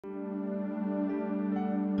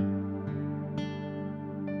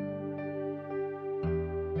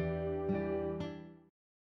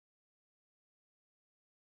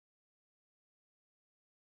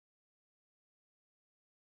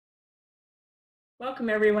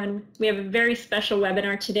Welcome, everyone. We have a very special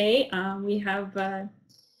webinar today. We have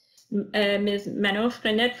Ms. Manon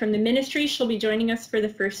Frenette from the ministry. She'll be joining us for the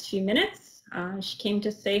first few minutes. She came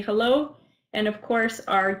to say hello. And of course,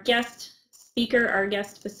 our guest speaker, our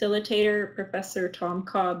guest facilitator, Professor Tom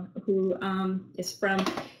Cobb, who is from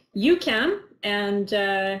UQAM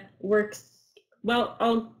and works, well,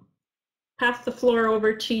 I'll pass the floor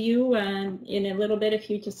over to you in a little bit if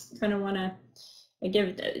you just kind of want to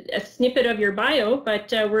give a snippet of your bio, but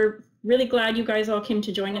we're really glad you guys all came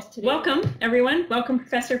to join us today. Welcome, everyone. Welcome,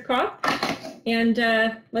 Professor Cobb. And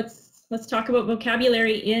let's talk about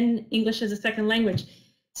vocabulary in English as a second language.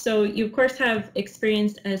 So you, of course, have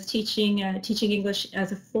experience as teaching English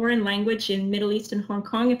as a foreign language in Middle East and Hong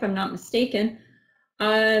Kong, if I'm not mistaken.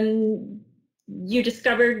 You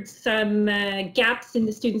discovered some gaps in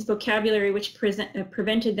the students' vocabulary which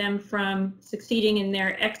prevented them from succeeding in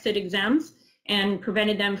their exit exams and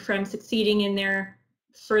prevented them from succeeding in their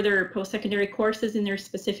further post-secondary courses in their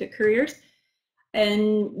specific careers.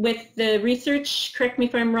 And with the research, correct me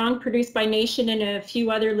if I'm wrong, produced by Nation and a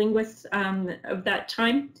few other linguists of that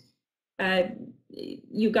time,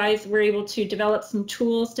 you guys were able to develop some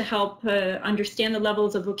tools to help understand the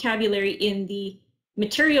levels of vocabulary in the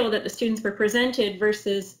material that the students were presented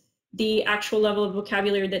versus the actual level of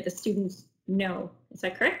vocabulary that the students know. Is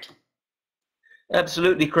that correct?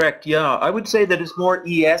 Absolutely correct, yeah. I would say that it's more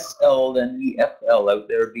ESL than EFL out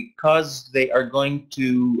there because they are going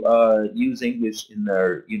to use English in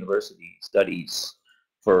their university studies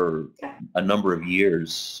for a number of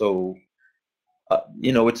years. So,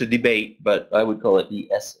 you know, it's a debate, but I would call it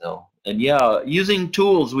ESL. And yeah, using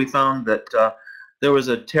tools, we found that there was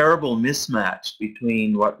a terrible mismatch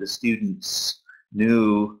between what the students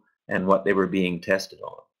knew and what they were being tested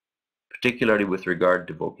on, particularly with regard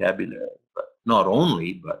to vocabulary. But not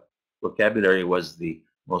only, but vocabulary was the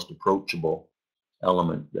most approachable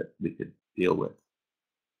element that we could deal with.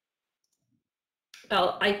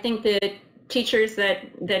 Well, I think that teachers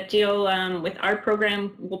that deal with our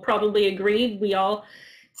program will probably agree. We all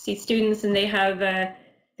see students and they have,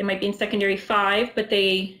 they might be in secondary 5, but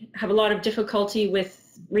they have a lot of difficulty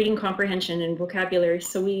with reading comprehension and vocabulary.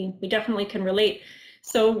 So we definitely can relate.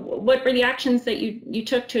 So what were the actions that you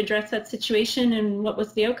took to address that situation, and what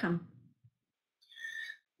was the outcome?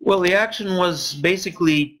 Well, the action was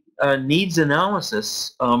basically needs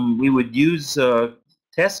analysis. We would use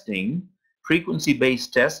testing,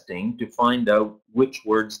 frequency-based testing, to find out which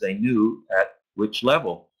words they knew at which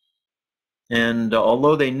level. And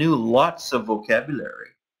although they knew lots of vocabulary,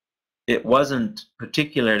 it wasn't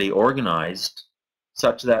particularly organized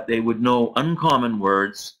such that they would know uncommon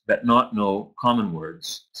words but not know common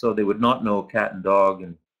words. So they would not know cat and dog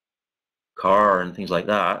and car and things like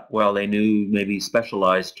that, while they knew maybe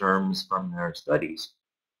specialized terms from their studies,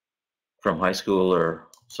 from high school or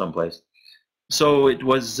someplace. So it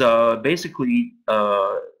was basically,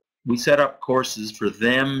 we set up courses for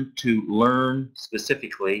them to learn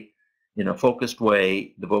specifically in a focused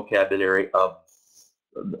way the vocabulary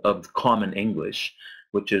of common English,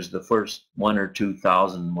 which is the first 1,000 or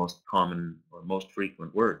 2,000 most common or most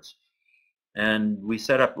frequent words. And we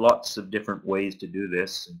set up lots of different ways to do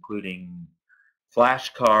this, including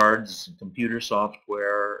flashcards, computer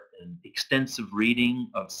software, and extensive reading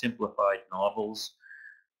of simplified novels.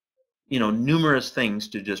 You know, numerous things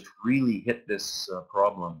to just really hit this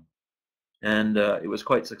problem. And it was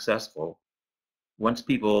quite successful. Once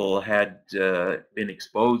people had been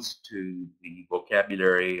exposed to the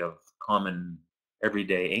vocabulary of common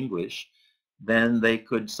everyday English, then they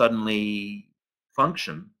could suddenly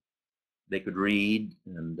function. They could read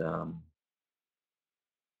and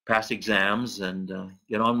pass exams and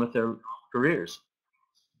get on with their careers.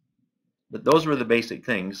 But those were the basic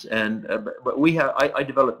things. And but I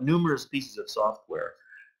developed numerous pieces of software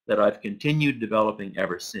that I've continued developing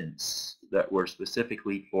ever since, that were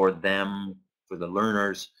specifically for them, for the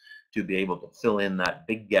learners, to be able to fill in that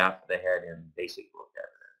big gap they had in basic vocabulary.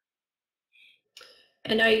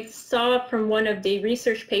 And I saw from one of the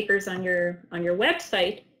research papers on your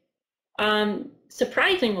website,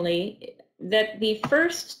 surprisingly, that the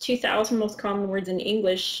first 2,000 most common words in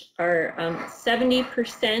English are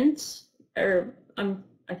 70%, or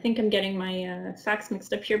I think I'm getting my facts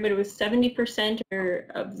mixed up here, but it was 70%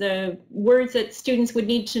 of the words that students would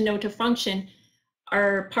need to know to function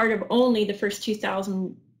are part of only the first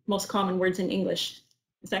 2,000 most common words in English.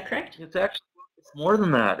 Is that correct? It's actually more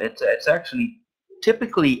than that. It's actually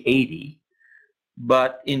typically 80,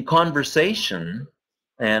 but in conversation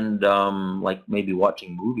and like maybe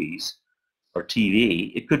watching movies or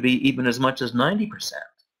TV, it could be even as much as 90%.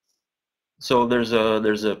 So there's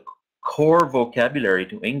a core vocabulary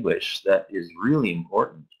to English that is really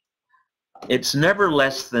important. It's never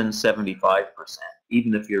less than 75%,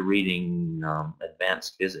 even if you're reading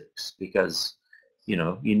advanced physics, because you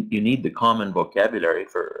know you need the common vocabulary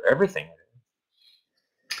for everything.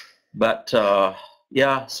 But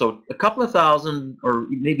yeah, so a couple of thousand, or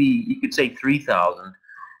maybe you could say 3,000,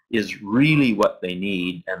 is really what they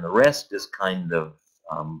need, and the rest is kind of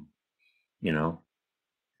you know,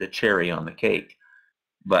 the cherry on the cake.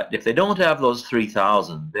 But if they don't have those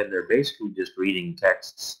 3,000, then they're basically just reading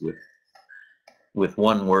texts with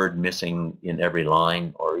one word missing in every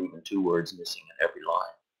line, or even two words missing in every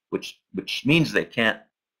line, which means they can't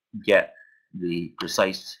get the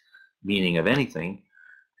precise meaning of anything.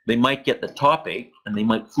 They might get the topic, and they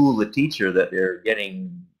might fool the teacher that they're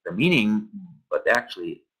getting the meaning, but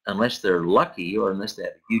actually, unless they're lucky or unless they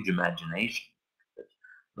have a huge imagination,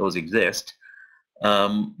 those exist,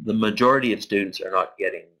 the majority of students are not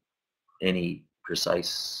getting any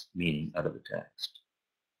precise meaning out of the text.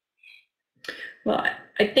 Well,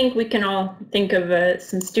 I think we can all think of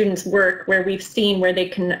some students' work where we've seen where they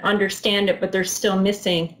can understand it, but they're still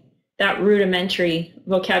missing that rudimentary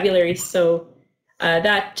vocabulary. So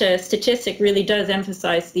that statistic really does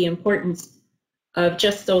emphasize the importance of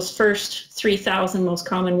just those first 3,000 most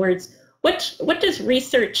common words. What does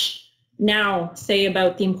research now say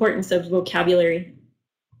about the importance of vocabulary?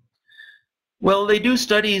 Well, they do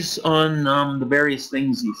studies on the various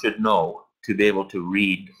things you should know to be able to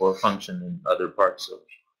read or function in other parts of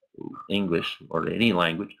English or any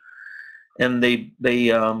language, and they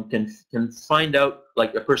can find out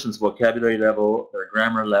like a person's vocabulary level, their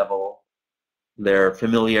grammar level, their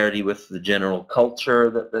familiarity with the general culture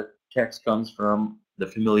that the text comes from, the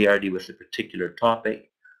familiarity with a particular topic,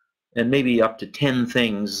 and maybe up to 10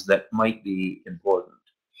 things that might be important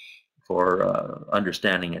for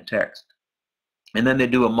understanding a text. And then they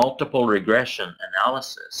do a multiple regression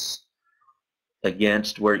analysis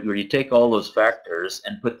against where you take all those factors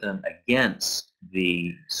and put them against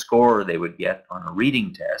the score they would get on a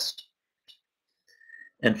reading test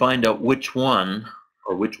and find out which one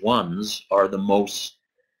or which ones are the most,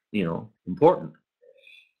 important.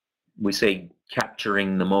 We say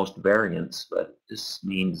capturing the most variance, but this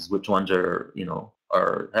means which ones are,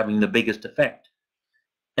 are having the biggest effect.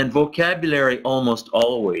 And vocabulary almost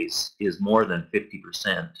always is more than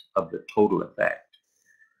 50% of the total effect.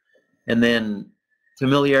 And then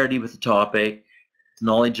familiarity with the topic,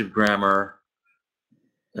 knowledge of grammar,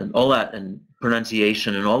 and all that, and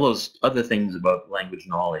pronunciation, and all those other things about language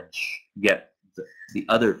knowledge get the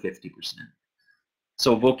other 50%.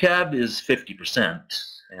 So vocab is 50%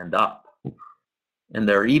 and up. And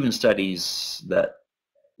there are even studies that,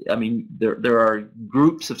 there are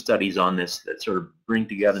groups of studies on this that sort of bring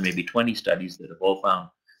together maybe 20 studies that have all found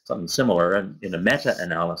something similar in a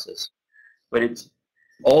meta-analysis. But it's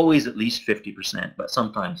always at least 50%, but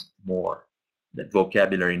sometimes more, that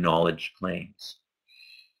vocabulary knowledge claims.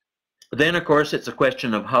 But then, of course, it's a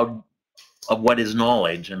question of what is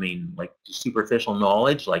knowledge. Like superficial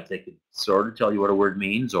knowledge, like they could sort of tell you what a word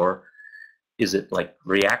means, or is it like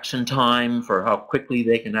reaction time for how quickly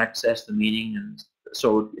they can access the meaning? And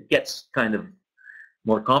so it gets kind of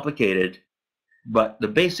more complicated, but the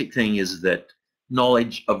basic thing is that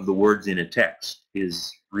knowledge of the words in a text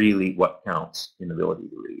is really what counts in ability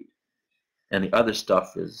to read. And the other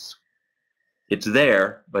stuff it's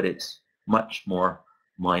there, but it's much more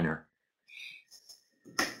minor.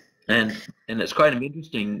 And it's kind of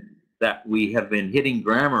interesting that we have been hitting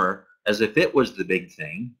grammar as if it was the big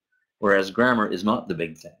thing, whereas grammar is not the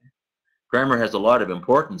big thing. Grammar has a lot of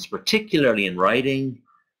importance, particularly in writing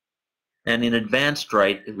and in advanced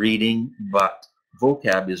reading, but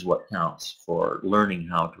vocab is what counts for learning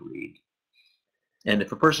how to read. And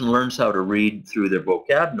if a person learns how to read through their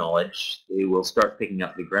vocab knowledge, they will start picking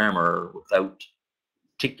up the grammar without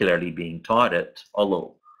particularly being taught it,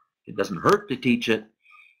 although it doesn't hurt to teach it,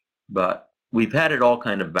 but we've had it all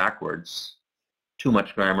kind of backwards. Too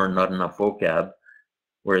much grammar, not enough vocab,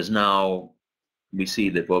 whereas now we see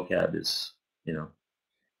that vocab is,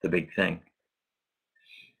 the big thing.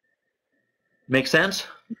 Make sense?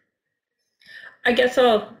 I guess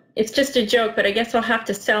it's just a joke, but I guess I'll have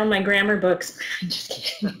to sell my grammar books. I'm just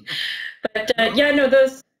kidding. But yeah, no,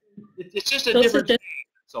 those... It's just a different stage.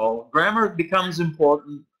 So grammar becomes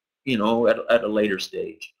important, at a later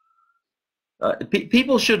stage.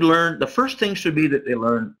 People should learn, the first thing should be that they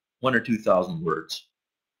learn 1,000 or 2,000 words.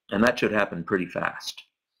 And that should happen pretty fast.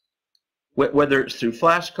 Whether it's through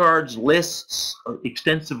flashcards, lists, or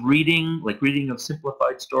extensive reading, like reading of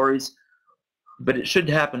simplified stories, but it should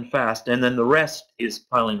happen fast, and then the rest is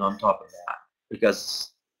piling on top of that.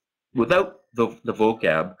 Because without the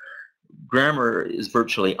vocab, grammar is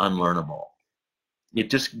virtually unlearnable. It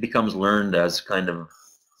just becomes learned as kind of,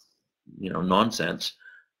 nonsense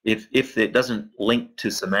if it doesn't link to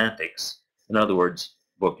semantics. In other words,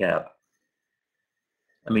 vocab.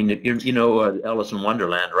 I mean, Alice in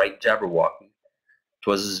Wonderland, right? Jabberwocky.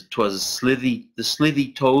 'Twas the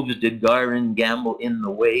slithy toves did gyre and gambol in the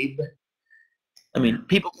wabe. I mean,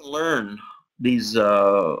 people can learn these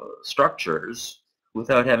structures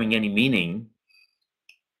without having any meaning,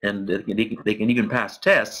 and they can even pass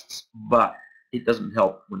tests, but it doesn't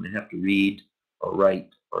help when they have to read or write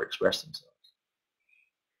or express themselves.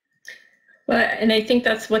 Well, and I think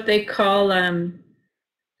that's what they call a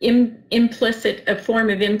form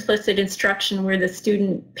of implicit instruction, where the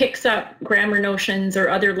student picks up grammar notions or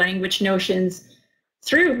other language notions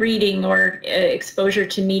through reading or exposure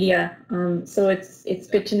to media. So it's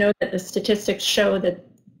good to know that the statistics show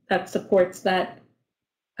that supports that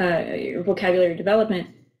vocabulary development.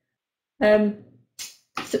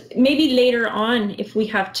 So maybe later on, if we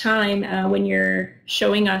have time, when you're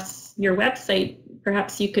showing us your website,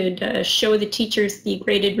 perhaps you could show the teachers the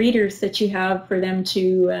graded readers that you have for them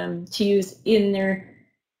to use in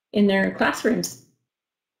their classrooms.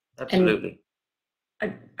 Absolutely.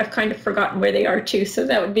 And I've kind of forgotten where they are too, so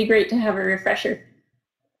that would be great to have a refresher.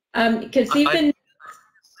 Because even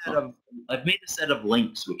I've made a set of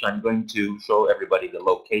links which I'm going to show everybody the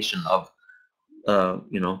location of,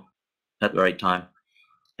 at the right time,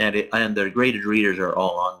 and their graded readers are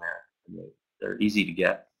all on there. They're easy to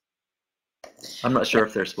get. I'm not sure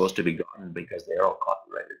if they're supposed to be gotten because they're all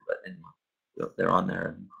copyrighted, but anyway, they're on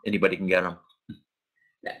there. And anybody can get them.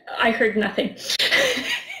 I heard nothing.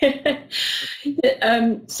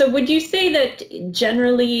 So would you say that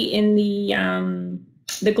generally in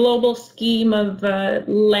the global scheme of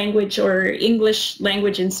language or English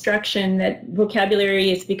language instruction, that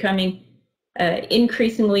vocabulary is becoming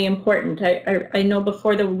increasingly important? I know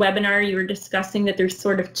before the webinar you were discussing that there's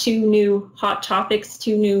sort of two new hot topics,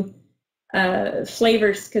 two new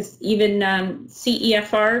flavors, because even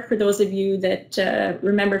CEFR, for those of you that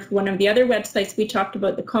remember from one of the other websites, we talked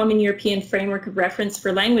about the Common European Framework of Reference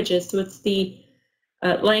for Languages. So it's the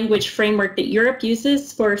language framework that Europe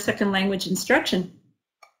uses for second language instruction.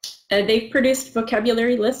 They've produced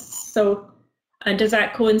vocabulary lists. So does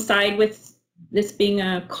that coincide with this being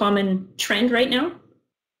a common trend right now?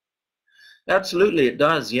 Absolutely, it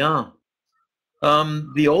does, yeah.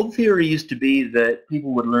 The old theory used to be that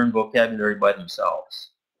people would learn vocabulary by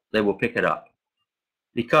themselves. They will pick it up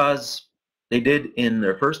because they did in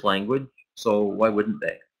their first language, so why wouldn't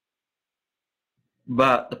they?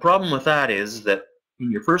 But the problem with that is that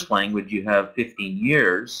in your first language you have 15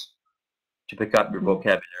 years to pick up your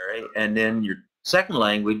vocabulary, and in your second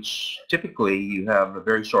language typically you have a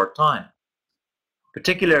very short time,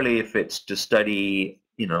 particularly if it's to study,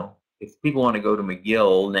 if people want to go to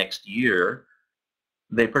McGill next year,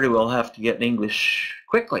 they pretty well have to get English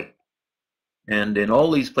quickly. And in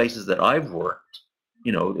all these places that I've worked,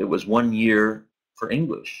 it was 1 year for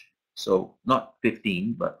English. So not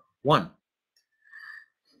 15, but 1.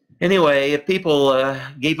 Anyway, if people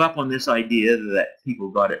gave up on this idea that people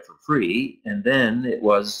got it for free, and then it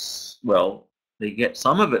was, well, they get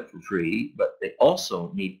some of it for free, but they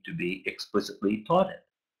also need to be explicitly taught it.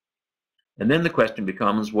 And then the question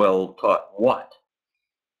becomes, well, taught what?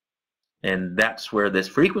 And that's where this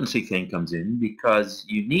frequency thing comes in, because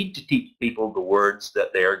you need to teach people the words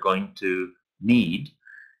that they are going to need,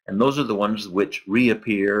 and those are the ones which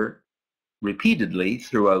reappear repeatedly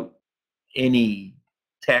throughout any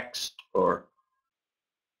text or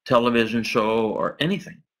television show or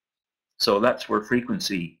anything. So that's where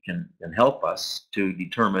frequency can help us to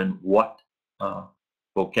determine what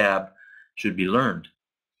vocab should be learned.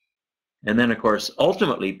 And then, of course,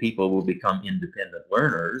 ultimately people will become independent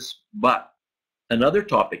learners. But another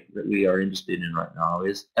topic that we are interested in right now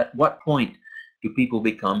is, at what point do people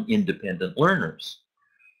become independent learners?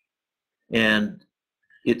 And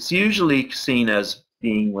it's usually seen as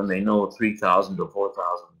being when they know 3,000 to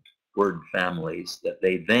 4,000 word families, that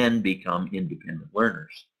they then become independent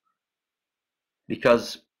learners.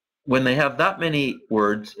 Because when they have that many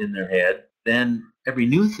words in their head, then every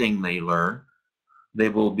new thing they learn, they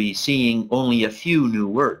will be seeing only a few new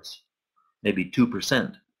words, maybe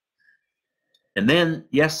 2%. And then,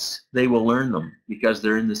 yes, they will learn them because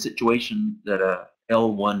they're in the situation that a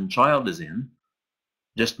L1 child is in,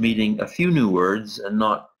 just meeting a few new words and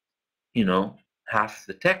not, half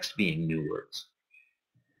the text being new words.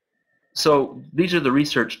 So these are the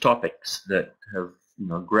research topics that have,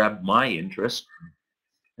 grabbed my interest,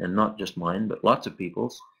 and not just mine, but lots of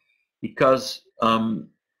people's, because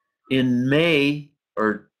in May,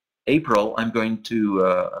 or April, I'm going to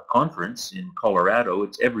a conference in Colorado.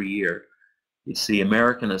 It's every year. It's the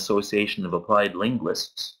American Association of Applied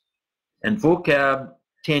Linguists. And vocab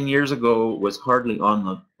 10 years ago was hardly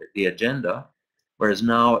on the agenda, whereas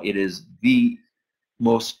now it is the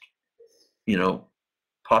most,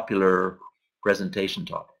 popular presentation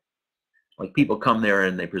topic. Like, people come there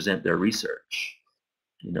and they present their research.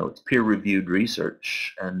 It's peer-reviewed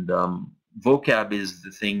research, and vocab is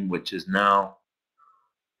the thing which is now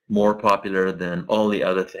more popular than all the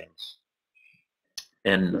other things.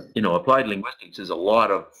 And applied linguistics is a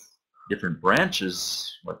lot of different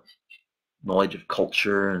branches, like knowledge of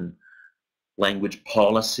culture and language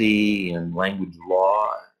policy and language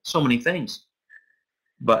law, so many things.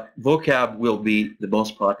 But vocab will be the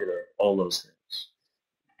most popular of all those things.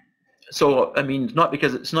 So, I mean, it's not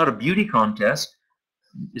because it's not a beauty contest.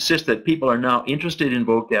 It's just that people are now interested in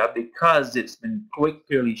vocab because it's been quite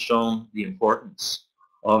clearly shown the importance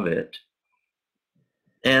of it.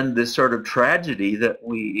 And this sort of tragedy that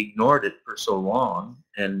we ignored it for so long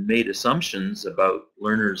and made assumptions about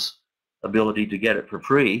learners' ability to get it for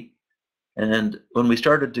free. And when we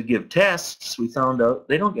started to give tests, we found out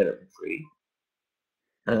they don't get it for free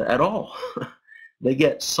at all. They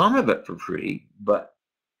get some of it for free, but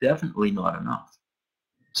definitely not enough.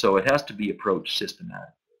 So it has to be approached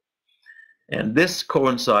systematically. And this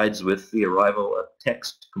coincides with the arrival of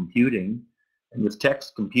text computing. And with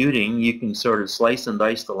text computing, you can sort of slice and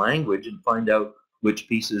dice the language and find out which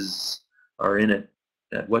pieces are in it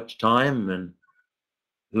at what time and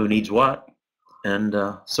who needs what. And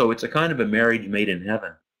so it's a kind of a marriage made in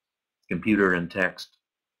heaven, computer and text.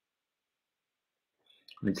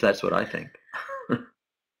 At least that's what I think.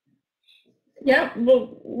 Yeah,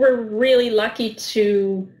 well, we're really lucky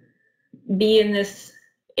to be in this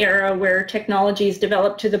era where technology is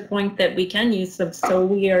developed to the point that we can use them. So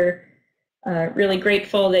we are really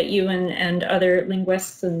grateful that you and other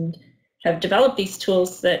linguists have developed these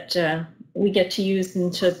tools that we get to use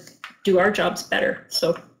and to do our jobs better.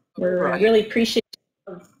 So we're really appreciative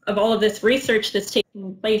of all of this research that's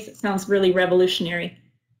taking place. It sounds really revolutionary.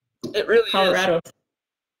 It really Colorado. is.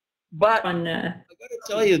 But I got to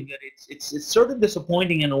tell you that it's sort of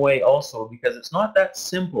disappointing in a way also, because it's not that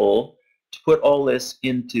simple to put all this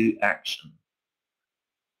into action.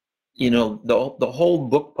 The whole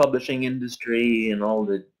book publishing industry and all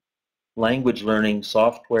the language learning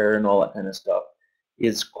software and all that kind of stuff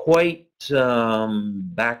is quite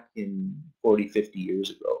back in 40, 50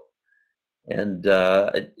 years ago. And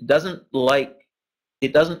it doesn't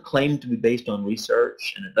claim to be based on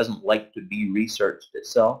research, and it doesn't like to be researched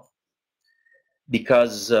itself,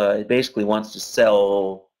 because it basically wants to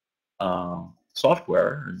sell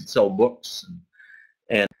software and sell books,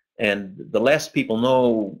 and the less people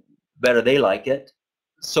know, better they like it.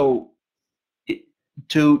 So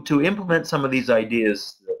to implement some of these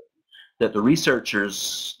ideas that the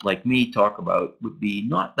researchers like me talk about would be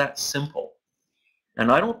not that simple.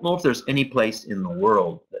 And I don't know if there's any place in the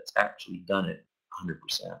world that's actually done it 100%.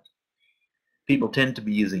 People tend to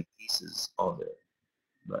be using pieces of it,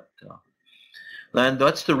 but and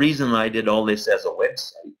that's the reason I did all this as a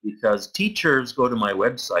website, because teachers go to my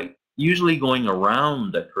website usually going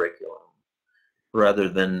around a curriculum rather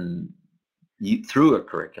than through a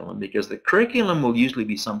curriculum, because the curriculum will usually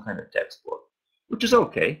be some kind of textbook, which is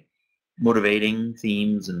okay, motivating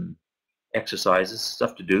themes and exercises,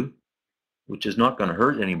 stuff to do, which is not going to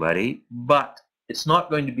hurt anybody, but it's not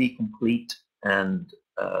going to be complete and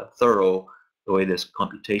thorough the way this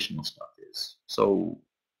computational stuff is. So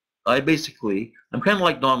I'm kind of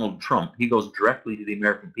like Donald Trump. He goes directly to the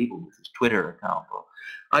American people with his Twitter account. Well,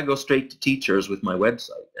 I go straight to teachers with my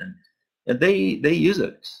website, and they use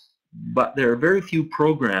it. But there are very few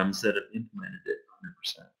programs that have implemented it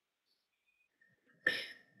 100%.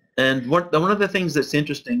 And one of the things that's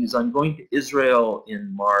interesting is I'm going to Israel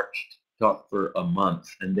in March to talk for a month,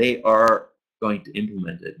 and they are going to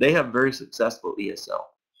implement it. They have very successful ESL,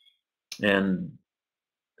 and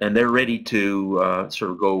they're ready to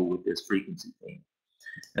sort of go with this frequency thing.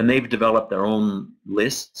 And they've developed their own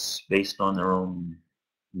lists based on their own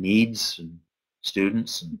needs and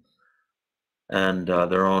students and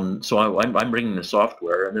their own. So I'm bringing the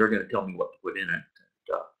software, and they're going to tell me what to put in it.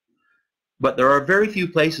 But there are very few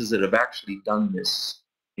places that have actually done this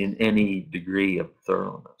in any degree of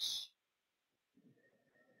thoroughness.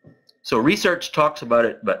 So research talks about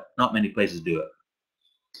it, but not many places do it.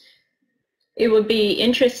 It would be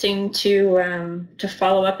interesting to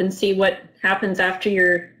follow up and see what happens after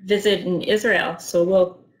your visit in Israel. So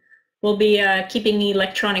we'll be keeping the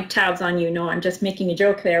electronic tabs on you. No, I'm just making a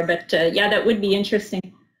joke there, but yeah, that would be interesting.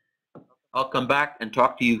 I'll come back and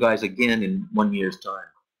talk to you guys again in 1 year's time.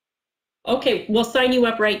 Okay, we'll sign you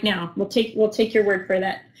up right now. We'll take your word for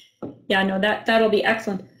that. Yeah, no, that'll be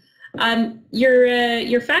excellent.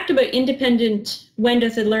 Your fact about independent, when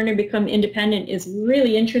does a learner become independent, is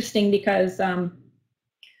really interesting because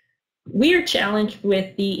we are challenged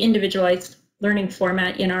with the individualized learning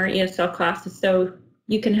format in our ESL classes. So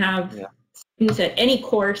you can have students at any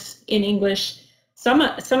course in English. Some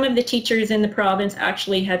of the teachers in the province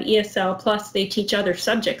actually have ESL, plus they teach other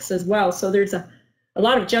subjects as well. So there's a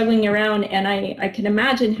lot of juggling around, and I can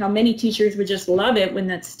imagine how many teachers would just love it when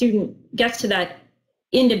that student gets to that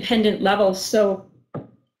independent level. So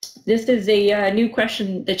this is a new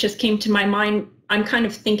question that just came to my mind. I'm kind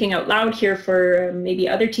of thinking out loud here for maybe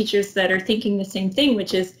other teachers that are thinking the same thing,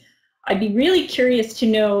 which is I'd be really curious to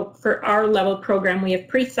know, for our level program, we have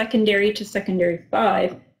pre-secondary to secondary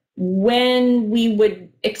 5, when we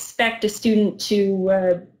would expect a student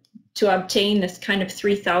to obtain this kind of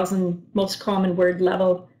 3,000 most common word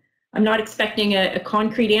level. I'm not expecting a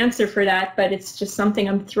concrete answer for that, but it's just something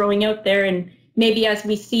I'm throwing out there. And maybe as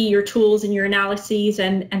we see your tools and your analyses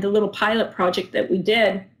and the little pilot project that we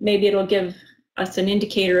did, maybe it'll give us an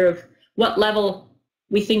indicator of what level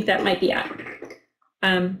we think that might be at.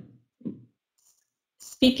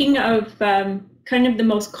 Speaking of kind of the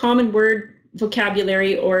most common word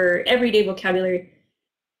vocabulary or everyday vocabulary,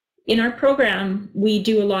 in our program, we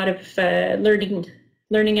do a lot of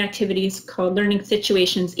learning activities called learning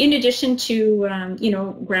situations, in addition to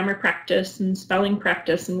grammar practice and spelling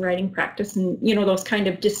practice and writing practice and those kind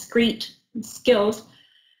of discrete skills.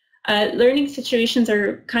 Learning situations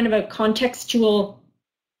are kind of a contextual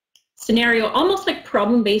scenario, almost like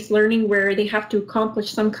problem-based learning, where they have to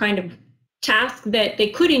accomplish some kind of task that they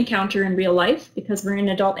could encounter in real life, because we're in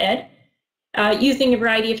adult ed, using a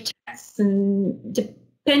variety of texts. And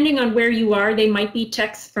depending on where you are, they might be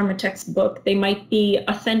texts from a textbook, they might be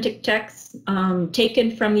authentic texts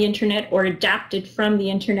taken from the internet or adapted from the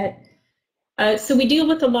internet. So we deal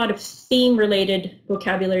with a lot of theme-related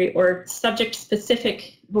vocabulary or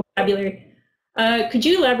subject-specific vocabulary. Could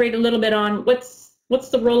you elaborate a little bit on what's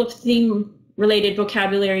the role of theme-related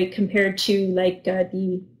vocabulary compared to like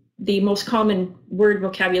the most common word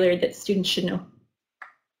vocabulary that students should know?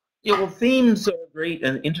 Yeah, well, themes are great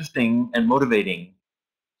and interesting and motivating.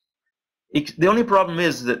 The only problem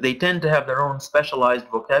is that they tend to have their own specialized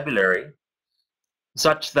vocabulary,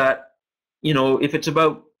 such that, if it's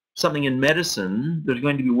about something in medicine, there's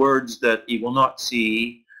going to be words that you will not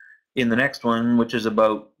see in the next one, which is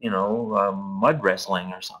about, mud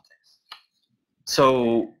wrestling or something.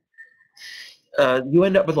 So you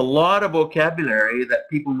end up with a lot of vocabulary that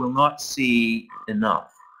people will not see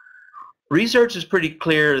enough. Research is pretty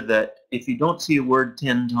clear that if you don't see a word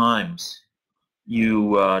 10 times,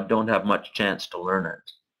 you don't have much chance to learn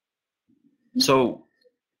it. So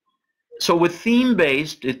with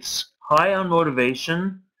theme-based, it's high on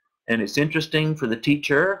motivation, and it's interesting for the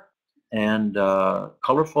teacher, and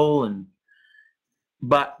colorful,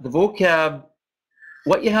 but the vocab,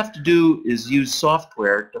 what you have to do is use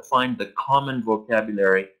software to find the common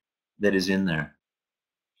vocabulary that is in there.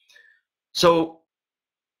 So,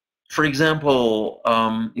 for example,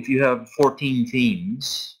 if you have 14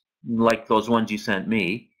 themes, like those ones you sent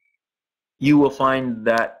me, you will find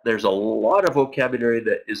that there's a lot of vocabulary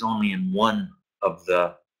that is only in one of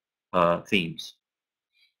the themes.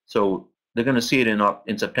 So they're going to see it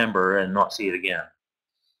in September and not see it again.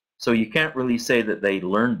 So you can't really say that they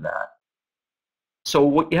learned that. So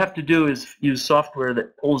what you have to do is use software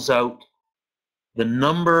that pulls out the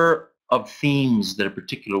number of themes that a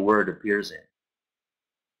particular word appears in.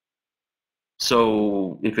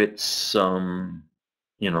 So if it's,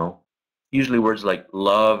 usually words like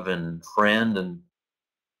love and friend and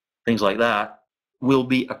things like that will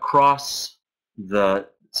be across the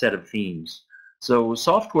set of themes. So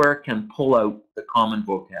software can pull out the common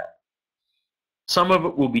vocab. Some of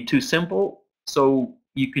it will be too simple, so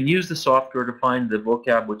you can use the software to find the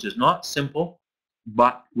vocab which is not simple,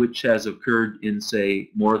 but which has occurred in, say,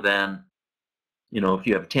 more than, if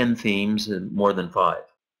you have 10 themes and more than 5.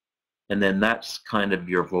 And then that's kind of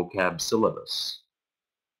your vocab syllabus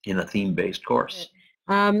in a theme-based course.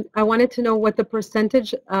 I wanted to know what the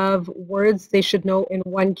percentage of words they should know in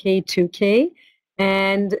 1K, 2K,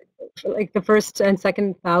 and like the first and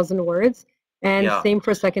second 1,000 words, and same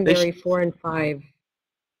for secondary 4 and 5.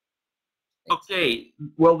 Okay,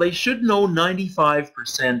 well, they should know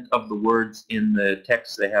 95% of the words in the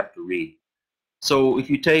text they have to read. So if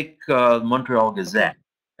you take Montreal Gazette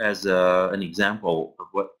as an example of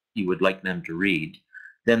what you would like them to read,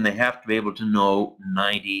 then they have to be able to know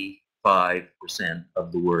 95%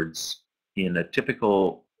 of the words in a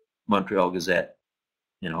typical Montreal Gazette,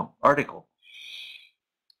 article.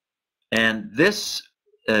 And this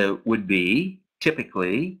would be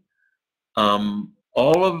typically all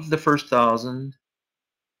of the first 1,000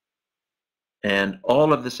 and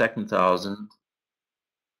all of the second 1,000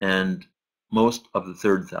 and most of the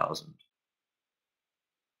third 1,000.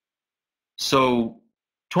 So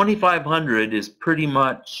 2,500 is pretty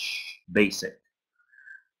much basic.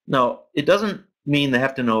 Now, it doesn't mean they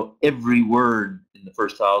have to know every word in the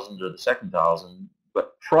first 1,000 or the second 1,000,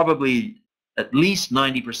 but probably at least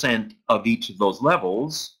 90% of each of those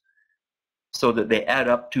levels, so that they add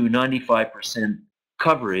up to 95%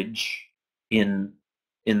 coverage in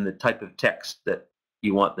the type of text that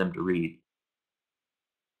you want them to read.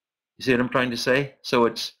 You see what I'm trying to say? So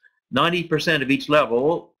it's 90% of each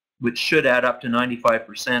level, which should add up to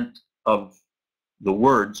 95% of the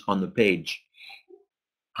words on the page.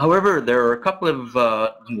 However, there are a couple of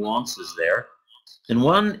nuances there. And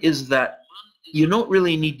one is that you don't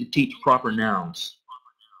really need to teach proper nouns.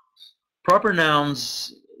 Proper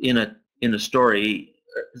nouns in a story,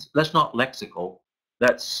 that's not lexical.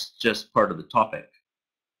 That's just part of the topic.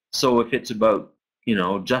 So if it's about, you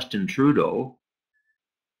know, Justin Trudeau,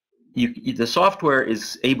 the software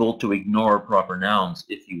is able to ignore proper nouns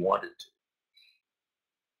if you wanted to,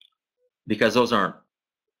 because those aren't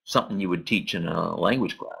something you would teach in a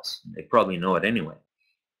language class. They probably know it anyway.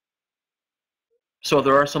 So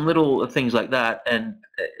there are some little things like that,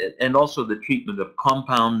 and also the treatment of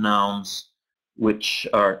compound nouns, which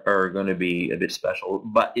are going to be a bit special.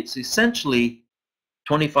 But it's essentially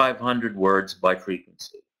 2,500 words by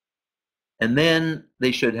frequency. And then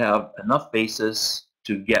they should have enough basis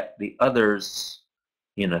to get the others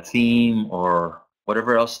in a theme or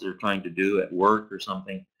whatever else they're trying to do at work or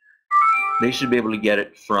something. They should be able to get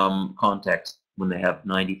it from context when they have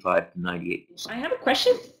 95 to 98%. I have a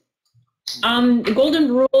question. The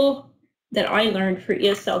golden rule that I learned for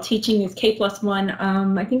ESL teaching is K+1.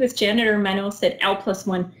 I think it was Janet or Mano said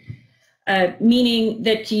L+1, meaning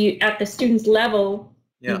that you, at the student's level,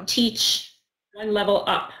 you teach one level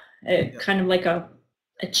up, kind of like a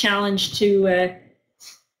challenge to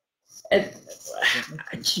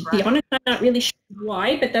be honest, I'm not really sure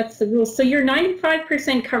why, but that's the rule. So your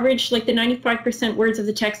 95% coverage, like the 95% words of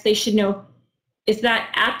the text they should know, is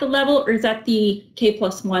that at the level or is that the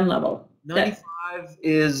K+1 level? 95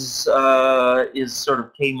 is sort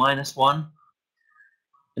of K-1.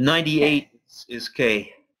 98 is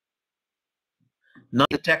K. Not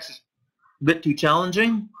the text is a bit too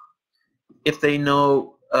challenging. If they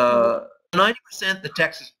know 90%, the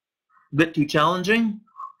text is a bit too challenging.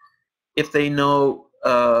 If they know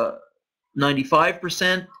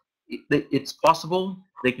 95%, it's possible.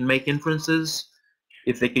 They can make inferences.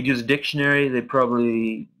 If they could use a dictionary, they'd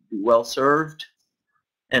probably be well served.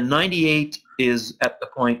 And 98 is at the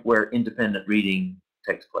point where independent reading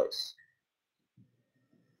takes place.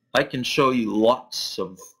 I can show you lots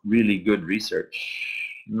of really good research,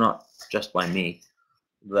 not just by me,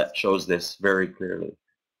 that shows this very clearly.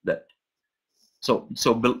 That so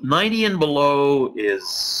 90 and below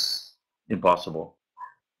is impossible.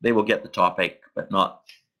 They will get the topic, but not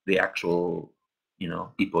the actual, you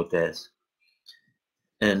know, hypothèse.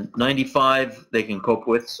 And 95 they can cope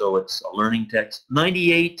with, so it's a learning text.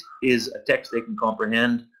 98 is a text they can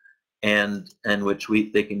comprehend, and which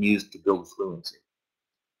they can use to build fluency.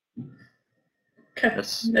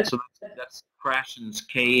 That's Krashen's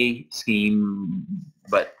K scheme,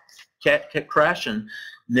 but Krashen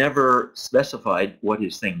never specified what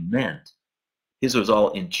his thing meant. His was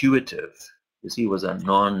all intuitive, because he was a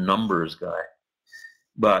non-numbers guy.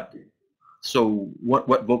 But so what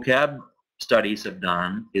vocab studies have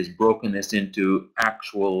done is broken this into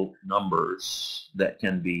actual numbers that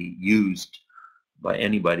can be used by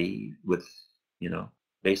anybody with, you know,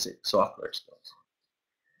 basic software skills.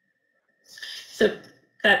 So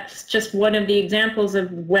that's just one of the examples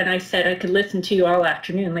of when I said I could listen to you all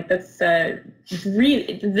afternoon. Like that's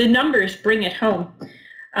really, the numbers bring it home.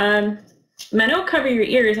 Mano, cover your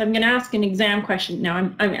ears. I'm going to ask an exam question.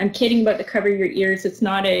 Now, I'm kidding about the cover your ears. It's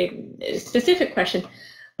not a specific question.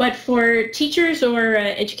 But for teachers or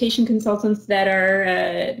education consultants that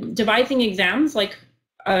are devising exams, like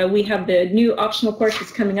we have the new optional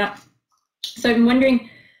courses coming up. So I'm wondering,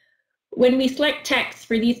 when we select text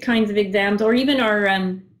for these kinds of exams, or even our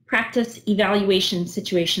practice evaluation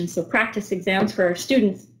situations, so practice exams for our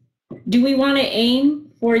students, do we want to aim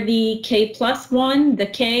for the K+1, the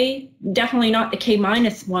K, definitely not the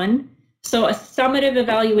K-1, so a summative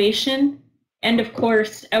evaluation, and of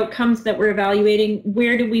course outcomes that we're evaluating?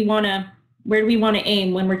 Where do we want to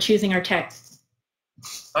aim when we're choosing our texts?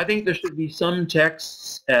 I think there should be some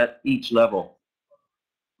texts at each level.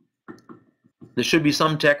 There should be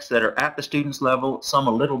some texts that are at the student's level, some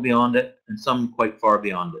a little beyond it, and some quite far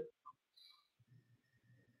beyond it.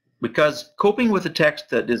 Because coping with a text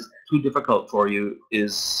that is too difficult for you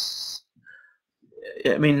is,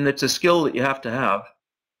 I mean, it's a skill that you have to have.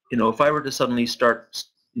 You know, if I were to suddenly start,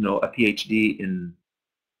 you know, a PhD in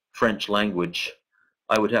French language,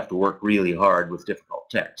 I would have to work really hard with difficult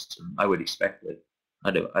texts. And I would expect that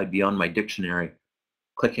I'd be on my dictionary,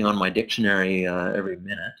 clicking on my dictionary every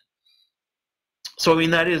minute. So, I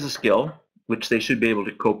mean, that is a skill which they should be able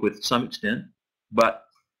to cope with to some extent, but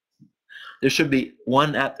there should be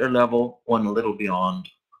one at their level, one a little beyond.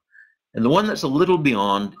 And the one that's a little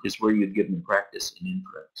beyond is where you'd give them practice in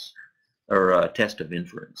inference, or a test of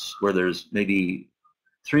inference, where there's maybe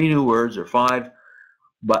 3 new words or 5,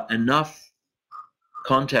 but enough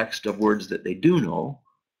context of words that they do know,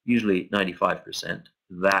 usually 95%,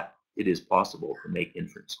 that it is possible to make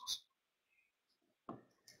inferences.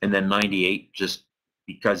 And then 98 just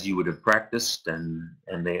because you would have practiced, and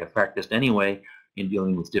they have practiced anyway in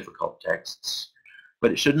dealing with difficult texts.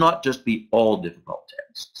 But it should not just be all difficult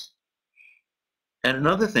texts. And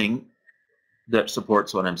another thing that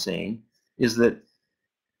supports what I'm saying is that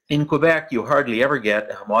in Quebec you hardly ever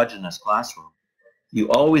get a homogeneous classroom. You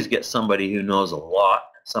always get somebody who knows a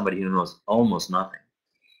lot, somebody who knows almost nothing.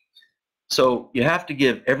 So you have to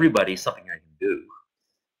give everybody something they can do,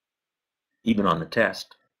 even on the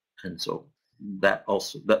test. And so that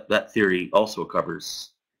also, that theory also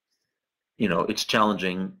covers, you know, it's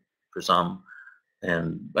challenging for some,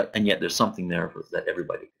 and yet there's something there that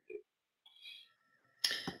everybody can do.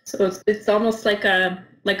 So it's almost like a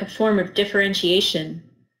form of differentiation,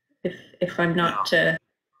 if I'm not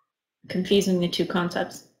confusing the two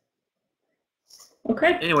concepts.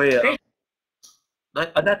 Okay. Anyway,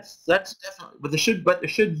 that's definitely. But there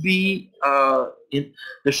should be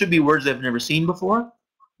words they've never seen before,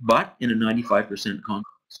 but in a 95%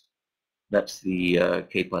 context. That's the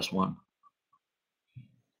K+1.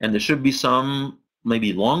 And there should be some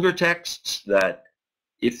maybe longer texts that,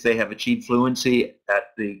 if they have achieved fluency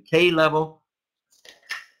at the K level,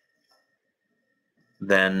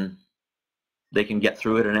 then they can get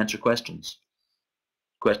through it and answer questions.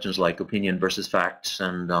 Questions like opinion versus facts,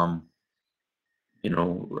 and you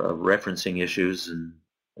know, referencing issues and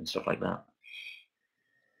stuff like that.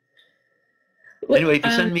 Anyway, if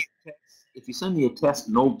you send me a test,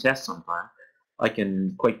 an old test sometime, I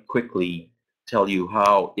can quite quickly tell you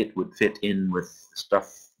how it would fit in with the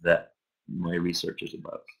stuff that my research is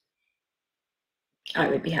about. I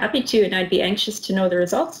would be happy to, and I'd be anxious to know the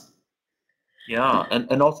results. Yeah,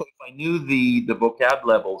 and also if I knew the vocab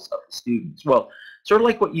levels of the students, well, sort of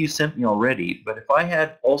like what you sent me already, but if I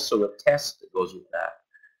had also a test that goes with that,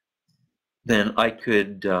 then I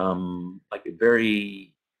could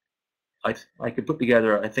put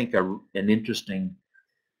together, I think, an interesting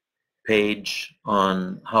page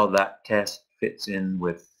on how that test fits in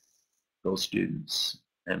with those students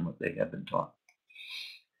and what they have been taught.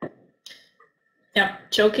 Yeah,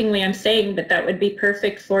 jokingly, I'm saying that would be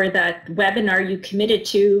perfect for that webinar you committed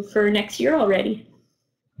to for next year already.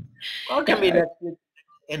 Well, it can be at the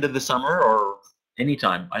end of the summer or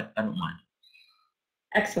anytime. I don't mind.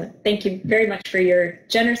 Excellent. Thank you very much for your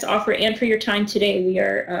generous offer and for your time today. We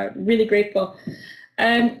are really grateful.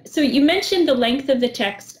 So you mentioned the length of the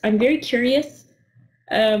text. I'm very curious.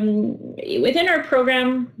 Within our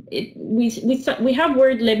program, we have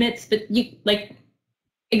word limits, but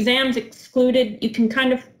exams excluded, you can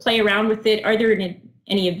kind of play around with it. Are there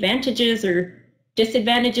any advantages or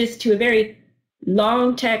disadvantages to a very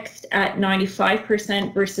long text at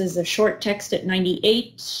 95% versus a short text at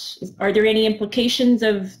 98? Are there any implications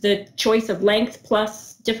of the choice of length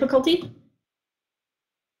plus difficulty?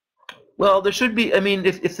 Well, there should be. I mean,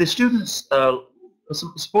 if the students,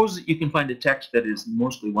 suppose that you can find a text that is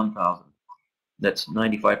mostly 1,000, that's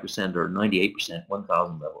 95% or 98%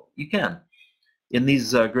 1,000 level, you can. In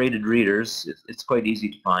these graded readers, it's quite easy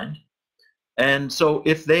to find. And so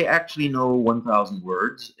if they actually know 1,000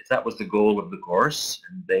 words, if that was the goal of the course,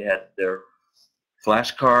 and they had their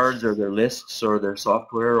flashcards or their lists or their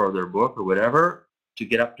software or their book or whatever to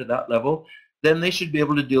get up to that level, then they should be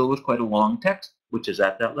able to deal with quite a long text, which is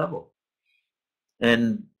at that level.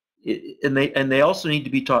 And they also need to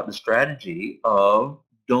be taught the strategy of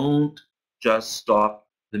don't just stop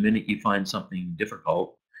the minute you find something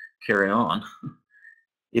difficult, carry on.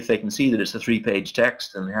 If they can see that it's a 3-page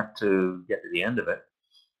text and they have to get to the end of it,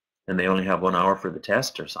 and they only have 1 hour for the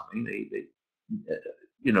test or something,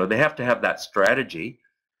 they have to have that strategy.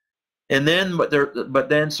 And then,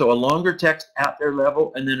 so a longer text at their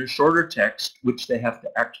level, and then a shorter text which they have to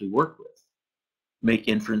actually work with, make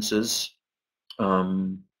inferences,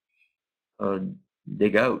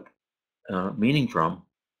 dig out meaning from.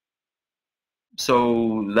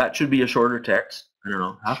 So that should be a shorter text, I don't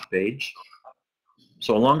know, half page.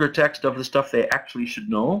 So a longer text of the stuff they actually should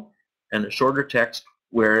know, and a shorter text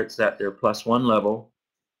where it's at their +1 level,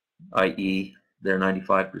 i.e. their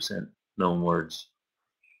 95% known words.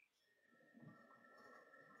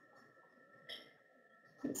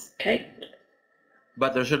 Okay.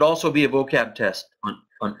 But there should also be a vocab test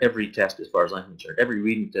on every test as far as I'm concerned. Every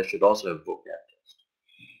reading test should also have a vocab test.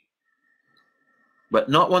 But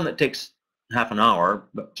not one that takes half an hour,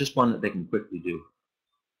 but just one that they can quickly do.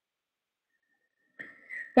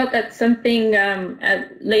 Well, that's something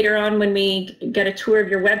later on when we get a tour of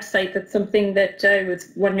your website, that's something that I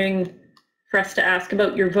was wondering for us to ask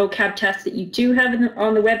about your vocab test that you do have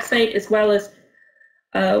on the website, as well as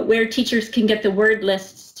where teachers can get the word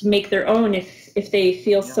lists to make their own if they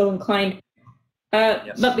feel so inclined.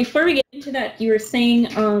 Yes. But before we get into that, you were saying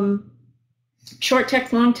short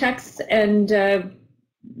text, long text, and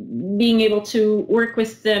being able to work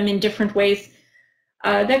with them in different ways.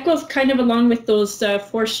 That goes kind of along with those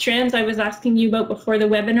 4 strands I was asking you about before the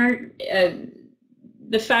webinar.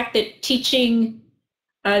 The fact that teaching,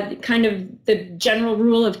 kind of the general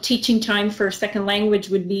rule of teaching time for second language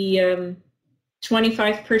would be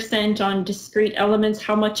 25% on discrete elements,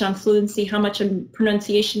 how much on fluency, how much on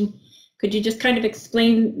pronunciation. Could you just kind of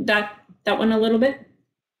explain that one a little bit?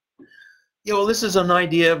 Yeah, well, this is an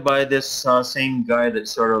idea by this same guy that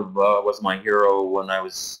sort of was my hero when I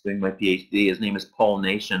was doing my PhD. His name is Paul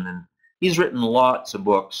Nation, and he's written lots of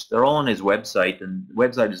books. They're all on his website, and the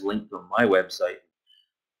website is linked on my website.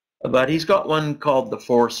 But he's got one called The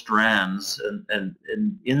 4 Strands, and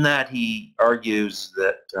in that he argues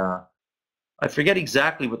that, I forget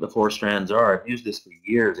exactly what the 4 strands are. I've used this for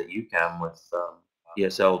years at UQAM with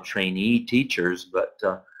ESL trainee teachers, but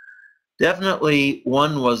definitely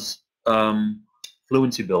one was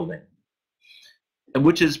fluency building, and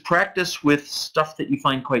which is practice with stuff that you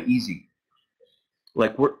find quite easy,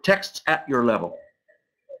 like texts at your level.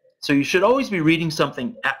 So you should always be reading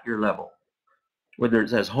something at your level, whether it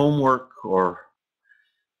says homework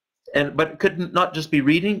but it could not just be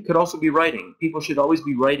reading, it could also be writing. People should always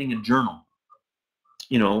be writing a journal,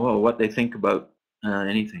 you know, what they think about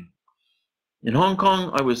anything. In Hong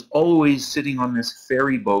Kong, I was always sitting on this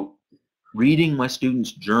ferry boat reading my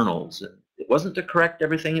students' journals. And it wasn't to correct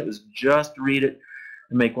everything, it was just to read it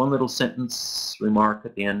and make one little sentence remark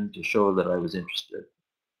at the end to show that I was interested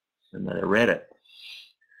and that I read it.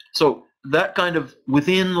 So that kind of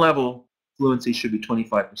within level fluency should be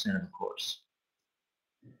 25% of the course.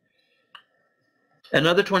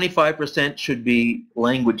 Another 25% should be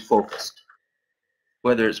language focused,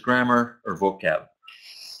 whether it's grammar or vocab,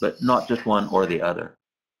 but not just one or the other.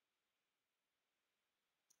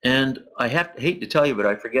 And I hate to tell you, but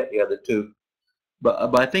I forget the other 2.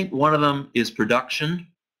 But I think one of them is production,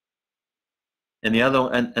 and the other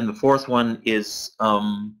and the 4th one is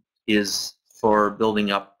for building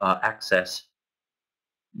up access.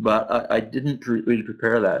 But I didn't really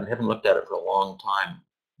prepare that and haven't looked at it for a long time.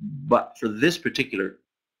 But for this particular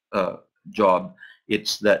job,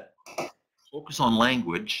 it's that focus on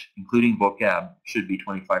language, including vocab, should be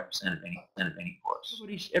 25% of any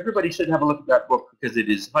course. Everybody should have a look at that book because it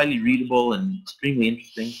is highly readable and extremely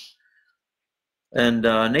interesting. And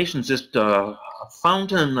Nation's just a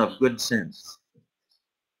fountain of good sense.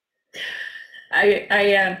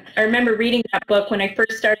 I remember reading that book when I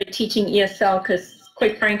first started teaching ESL, because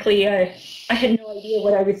quite frankly, I had no idea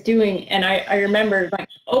what I was doing, and I remember like,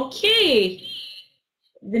 okay,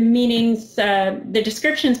 the meanings, the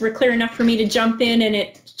descriptions were clear enough for me to jump in, and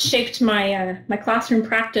it shaped my my classroom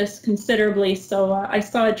practice considerably. So I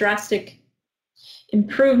saw a drastic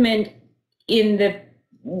improvement in the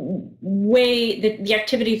way that the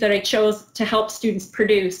activities that I chose to help students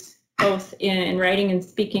produce, both in writing and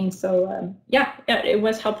speaking. So yeah, it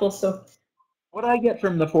was helpful. So what I get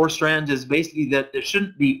from the 4 strands is basically that there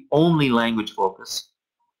shouldn't be only language focus,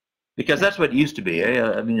 because that's what it used to be.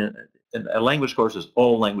 I mean, a language course is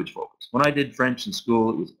all language focus. When I did French in school,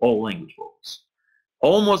 it was all language focus.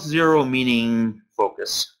 Almost zero meaning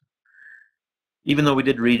focus, even though we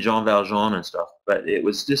did read Jean Valjean and stuff, but it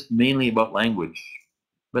was just mainly about language.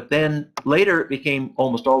 But then later it became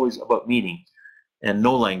almost always about meaning and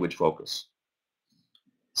no language focus.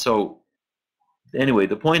 So anyway,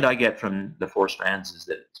 the point I get from the 4 strands is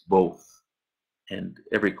that it's both, and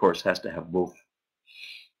every course has to have both.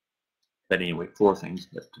 But anyway, 4 things.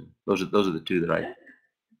 But those are the 2 that I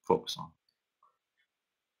focus on.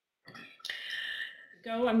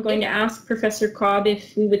 I'm going to ask Professor Cobb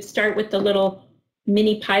if we would start with the little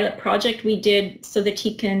mini pilot project we did, so that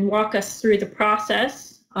he can walk us through the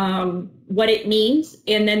process. what it means,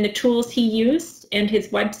 and then the tools he used and his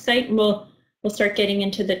website. And we'll start getting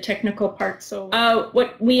into the technical part. So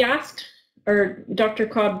what we asked or Dr.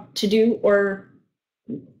 Cobb to do, or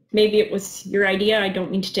maybe it was your idea, I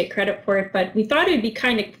don't mean to take credit for it, but we thought it'd be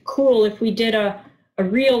kind of cool if we did a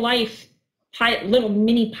real life little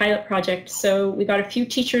mini pilot project. So we got a few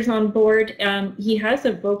teachers on board. He has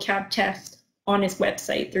a vocab test on his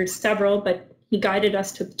website. There's several, but he guided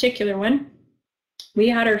us to a particular one. We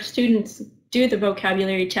had our students do the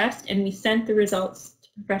vocabulary test, and we sent the results to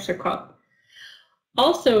Professor Cobb.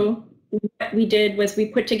 Also, what we did was we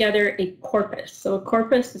put together a corpus. So a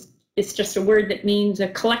corpus is just a word that means a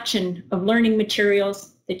collection of learning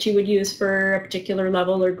materials that you would use for a particular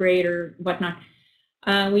level or grade or whatnot.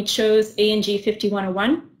 We chose A&G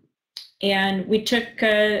 5101, and we took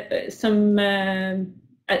a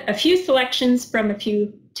few selections from a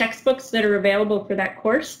few textbooks that are available for that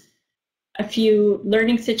course, a few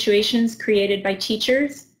learning situations created by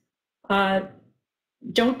teachers.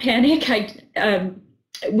 Don't panic.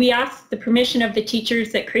 We asked the permission of the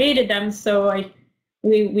teachers that created them, so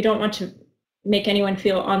we don't want to make anyone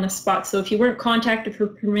feel on the spot. So if you weren't contacted for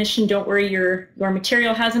permission, don't worry, your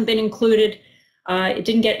material hasn't been included. It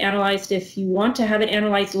didn't get analyzed. If you want to have it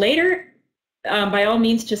analyzed later, by all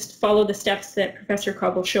means, just follow the steps that Professor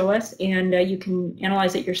Cobb will show us, and you can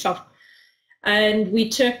analyze it yourself. And we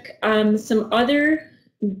took some other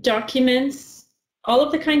documents, all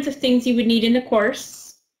of the kinds of things you would need in the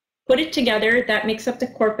course, put it together, that makes up the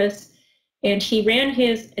corpus, and he ran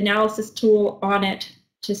his analysis tool on it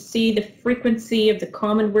to see the frequency of the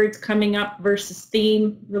common words coming up versus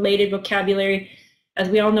theme-related vocabulary. As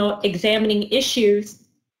we all know, examining issues,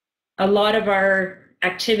 a lot of our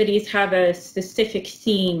activities have a specific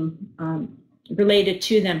theme related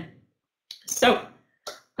to them. So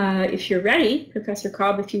if you're ready, Professor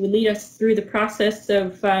Cobb, if you would lead us through the process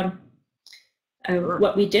of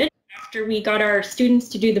what we did. After we got our students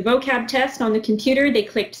to do the vocab test on the computer, they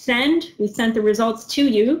clicked send. We sent the results to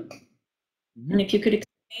you. Mm-hmm. And if you could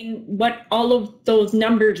explain what all of those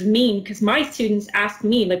numbers mean, because my students asked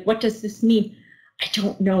me, like, what does this mean? I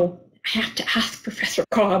don't know. I have to ask Professor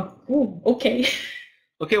Cobb. Oh, okay.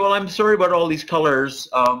 Okay, well, I'm sorry about all these colors.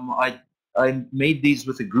 I made these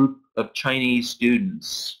with a group of Chinese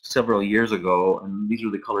students several years ago, and these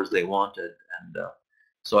were the colors they wanted, and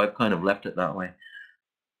so I've kind of left it that way.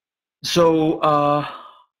 So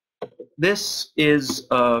this is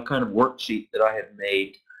a kind of worksheet that I have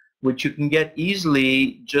made, which you can get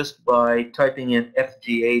easily just by typing in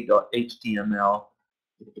fga.html.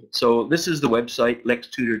 So this is the website,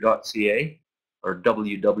 lextutor.ca, or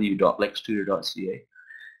www.lextutor.ca.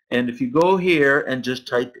 And if you go here and just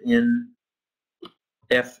type in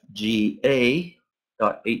fga.html,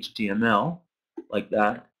 like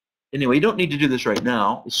that. Anyway, you don't need to do this right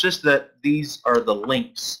now. It's just that these are the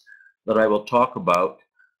links that I will talk about.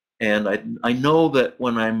 And I know that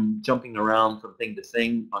when I'm jumping around from thing to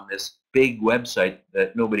thing on this big website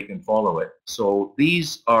that nobody can follow it. So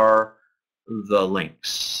these are the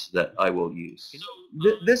links that I will use.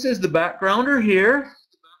 This is the backgrounder here.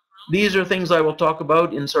 These are things I will talk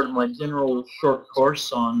about in sort of my general short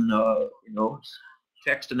course on you know,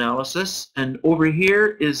 text analysis. And over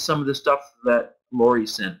here is some of the stuff that Lori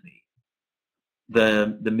sent me.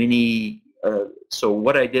 The mini, so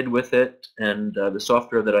what I did with it, and the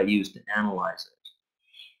software that I used to analyze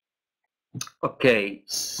it. Okay,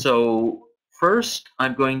 so first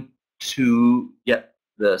I'm going to get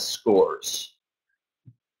the scores.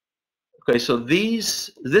 Okay, so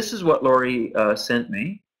this is what Lori sent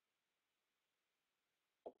me.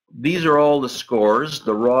 These are all the scores,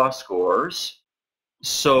 the raw scores.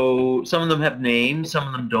 So some of them have names, some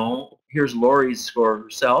of them don't. Here's Lori's score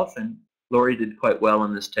herself, and Lori did quite well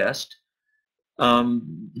in this test.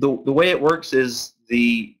 The way it works is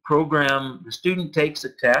the program, the student takes a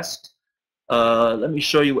test. Let me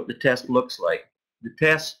show you what the test looks like. The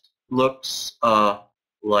test looks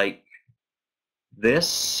like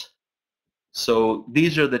this. So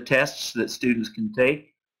these are the tests that students can take.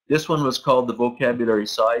 This one was called the vocabulary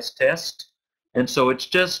size test. And so it's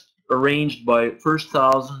just arranged by first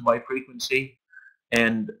 1,000 by frequency.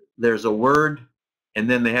 And there's a word, and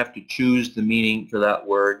then they have to choose the meaning for that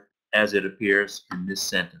word as it appears in this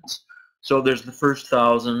sentence. So there's the first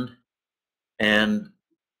 1,000 and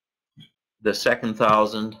the second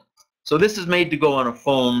 1,000. So this is made to go on a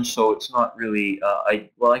phone, so it's not really, I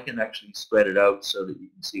can actually spread it out so that you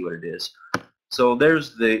can see what it is. So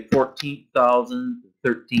there's the 14,000,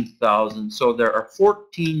 13,000. So there are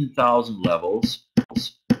 14,000 levels.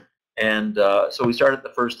 And so we start at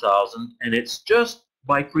the first 1,000, and it's just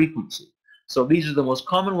by frequency. So these are the most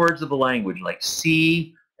common words of the language, like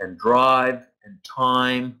see, and drive and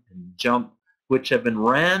time and jump, which have been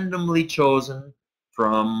randomly chosen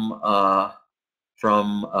from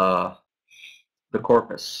the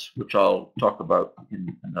corpus, which I'll talk about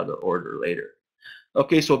in another order later.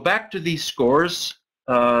 Okay, so back to these scores.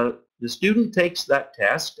 The student takes that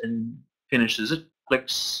test and finishes it,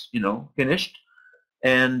 clicks, you know, finished,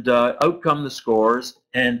 and out come the scores,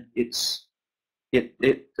 and the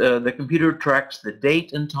computer tracks the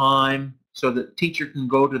date and time so that the teacher can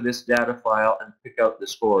go to this data file and pick out the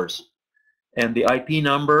scores. And the IP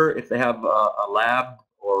number, if they have a lab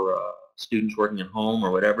or students working at home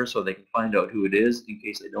or whatever, so they can find out who it is in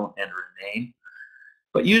case they don't enter a name.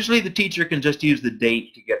 But usually the teacher can just use the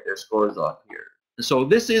date to get their scores off here. So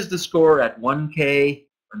this is the score at 1K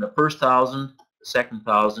in the first 1,000, the second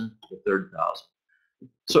 1,000, the third 1,000.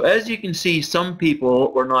 So as you can see, some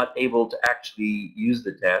people were not able to actually use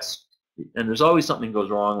the test, and there's always something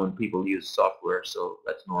goes wrong when people use software, so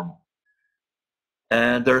that's normal.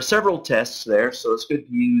 And there are several tests there, so it's good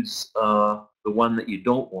to use the one that you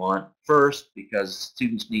don't want first, because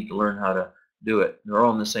students need to learn how to do it. They're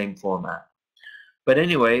all in the same format. But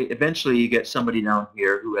anyway, eventually you get somebody down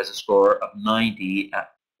here who has a score of 90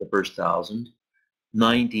 at the first 1,000,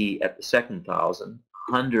 90 at the second 1,000,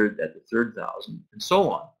 100 at the third 1,000, and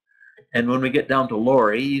so on. And when we get down to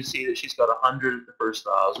Lori, you see that she's got 100 at the first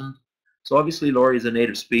 1,000. So obviously Lori is a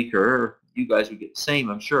native speaker. You guys would get the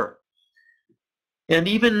same, I'm sure. And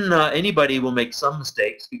even anybody will make some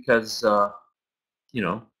mistakes because, you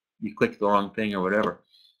know, you click the wrong thing or whatever.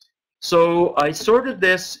 So I sorted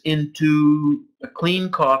this into a clean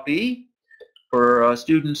copy for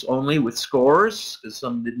students only with scores, because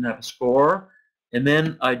some didn't have a score. And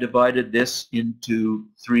then I divided this into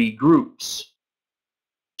 3 groups.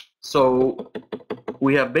 So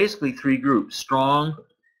we have basically 3 groups: strong,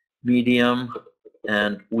 medium,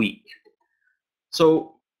 and weak.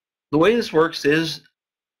 So the way this works is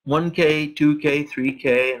 1K, 2K,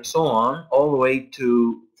 3K, and so on, all the way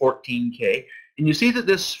to 14K. And you see that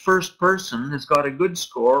this first person has got a good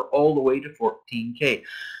score all the way to 14K.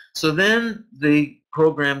 So then the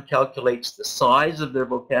program calculates the size of their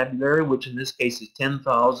vocabulary, which in this case is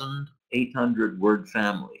 10,800 word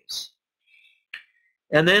families.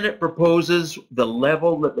 And then it proposes the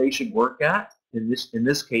level that they should work at. In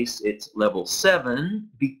this case, it's level 7,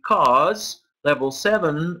 because level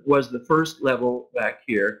 7 was the first level back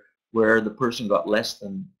here where the person got less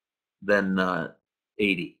than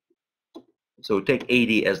 80. So take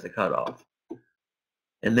 80 as the cutoff.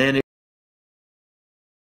 And then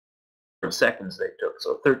seconds they took.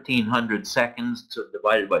 So 1,300 seconds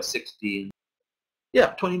divided by 60.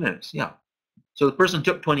 Yeah, 20 minutes, yeah. So the person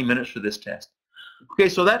took 20 minutes for this test. Okay,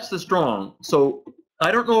 so that's the strong. So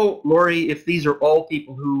I don't know, Lori, if these are all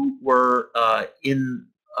people who were in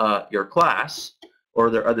your class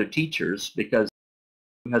or their other teachers, because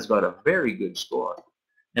he has got a very good score.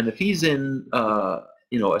 And if he's in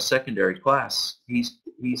you know, a secondary class, he's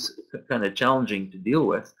kind of challenging to deal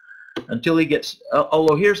with until he gets,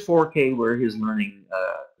 although here's 4K where his learning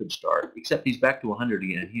could start, except he's back to 100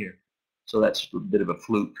 again here. So that's a bit of a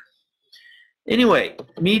fluke. Anyway,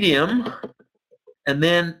 medium, and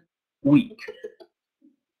then weak.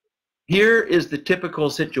 Here is the typical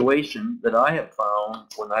situation that I have found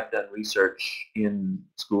when I've done research in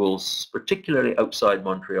schools, particularly outside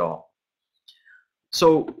Montreal.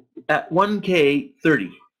 So at 1K,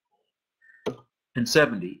 30, and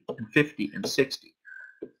 70, and 50, and 60.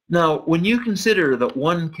 Now, when you consider that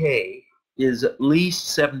 1K is at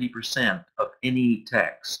least 70% of any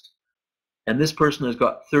text, and this person has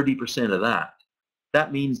got 30% of that,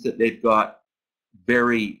 that means that they've got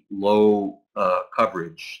very low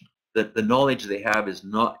coverage, that the knowledge they have is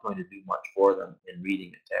not going to do much for them in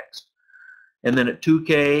reading a text. And then at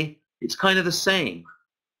 2K, it's kind of the same.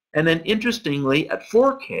 And then interestingly, at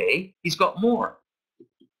 4K, he's got more.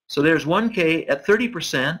 So there's 1K at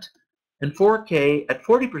 30%, and 4K at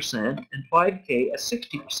 40%, and 5K at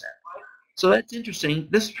 60%. So that's interesting.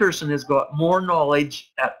 This person has got more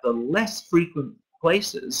knowledge at the less frequent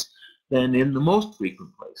places than in the most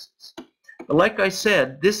frequent places. But like I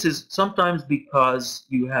said, this is sometimes because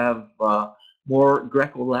you have more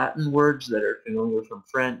Greco-Latin words that are familiar from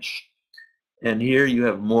French, and here you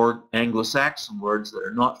have more Anglo-Saxon words that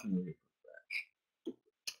are not familiar from French.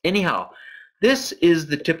 Anyhow, this is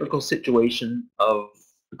the typical situation of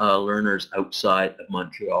learners outside of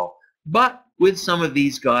Montreal, but with some of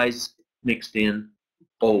these guys mixed in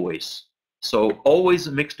always. So always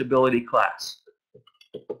a mixed ability class.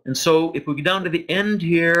 And so if we go down to the end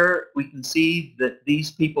here, we can see that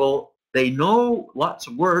these people, they know lots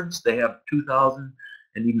of words. They have 2,000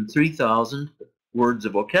 and even 3,000 words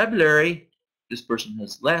of vocabulary, this person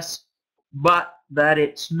has less, but that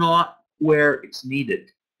it's not where it's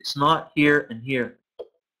needed. It's not here and here.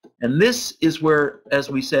 And this is where, as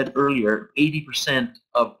we said earlier, 80%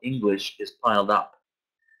 of English is piled up.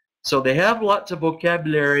 So they have lots of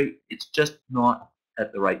vocabulary, it's just not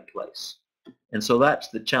at the right place. And so that's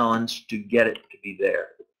the challenge, to get it to be there.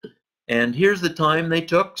 And here's the time they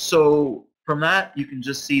took. So from that, you can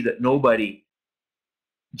just see that nobody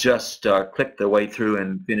just clicked their way through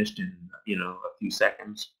and finished in, you know, a few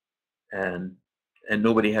seconds. And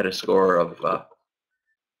nobody had a score of,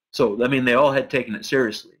 so I mean, they all had taken it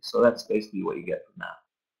seriously. So that's basically what you get from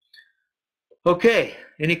that. Okay,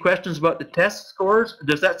 any questions about the test scores?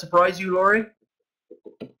 Does that surprise you, Lori?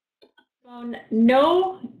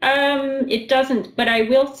 No, it doesn't, but I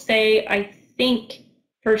will say I think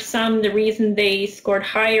for some, the reason they scored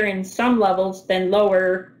higher in some levels than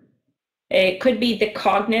lower, it could be the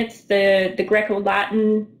cognates, the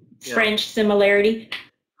Greco-Latin, French similarity.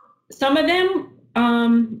 Some of them,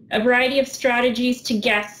 a variety of strategies to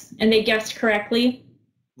guess, and they guessed correctly.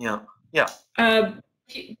 Yeah.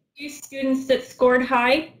 Few students that scored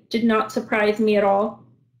high did not surprise me at all.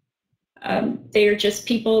 They are just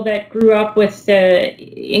people that grew up with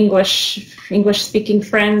English-speaking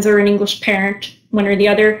friends or an English parent, one or the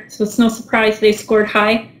other. So it's no surprise they scored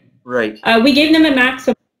high. Right. We gave them a max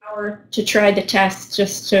of an hour to try the test,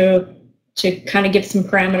 just to kind of give some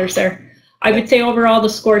parameters there. I would say overall the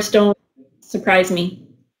scores don't surprise me.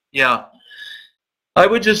 Yeah. I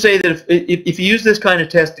would just say that if you use this kind of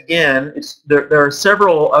test again, there are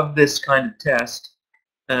several of this kind of test,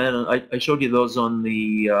 and I showed you those on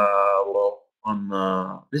the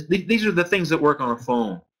these are the things that work on a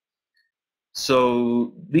phone.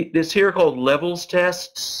 So this here called levels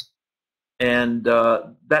tests, and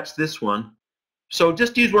that's this one. So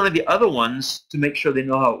just use one of the other ones to make sure they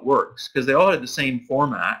know how it works, because they all have the same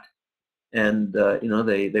format, and you know,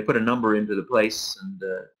 they put a number into the place, and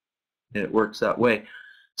it works that way.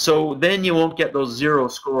 So then you won't get those 0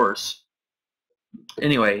 scores.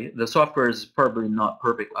 Anyway, the software is probably not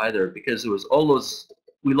perfect either, because it was all those,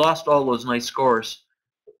 we lost all those nice scores,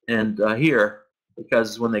 and here,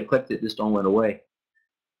 because when they clicked it, just all went away.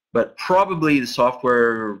 But probably the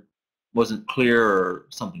software wasn't clear or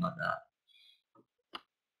something like that.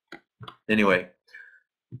 Anyway,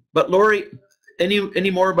 but Lori,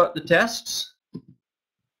 any more about the tests?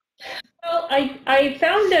 Well, I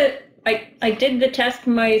found that I did the test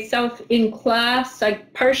myself in class. I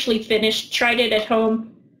partially finished, tried it at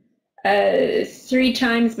home 3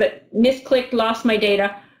 times, but misclicked, lost my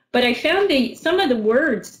data. But I found some of the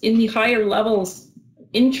words in the higher levels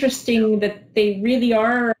interesting, that they really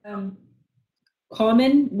are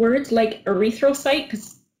common words, like erythrocyte,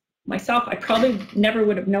 because myself, I probably never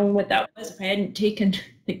would have known what that was if I hadn't taken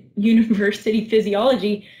the university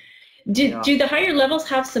physiology. Do the higher levels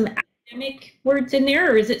have some academic words in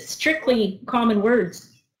there, or is it strictly common words?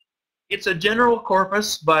 It's a general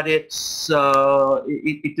corpus, but it's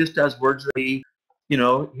it just has words that you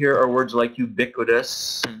know, here are words like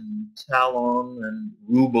ubiquitous and talon and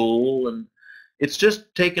ruble, and it's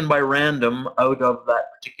just taken by random out of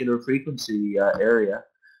that particular frequency area.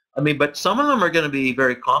 I mean, but some of them are going to be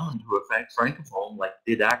very common to a francophone, like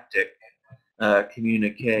didactic,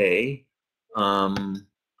 communique,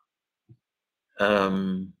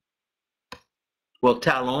 well,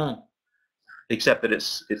 talon, except that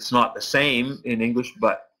it's not the same in English,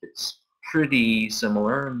 but it's pretty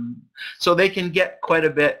similar. So they can get quite a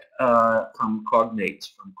bit from cognates,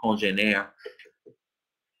 from congénère,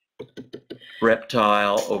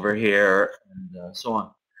 reptile over here, and so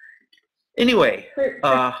on. Anyway.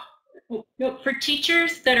 For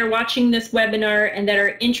teachers that are watching this webinar and that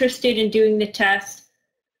are interested in doing the test,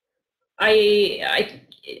 I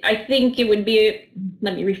think it would be,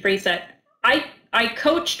 let me rephrase that. I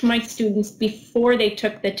coached my students before they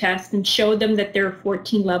took the test and showed them that there are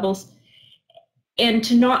 14 levels, and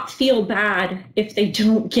to not feel bad if they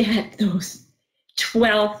don't get those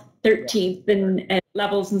 12th, 13th and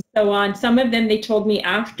levels and so on. Some of them, they told me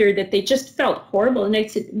after that they just felt horrible, and I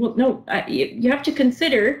said, well, no, you have to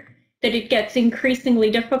consider that it gets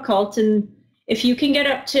increasingly difficult, and if you can get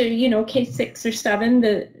up to, you know, K6 or 7,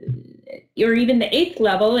 or even the 8th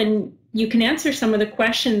level, and you can answer some of the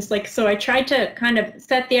questions, like, so I tried to kind of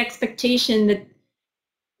set the expectation that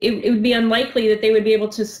it would be unlikely that they would be able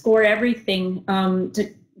to score everything,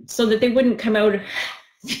 so that they wouldn't come out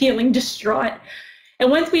feeling distraught. And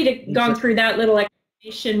once we'd gone through that little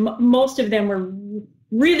explanation, most of them were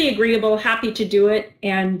really agreeable, happy to do it,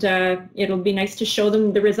 and it'll be nice to show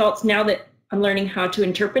them the results now that I'm learning how to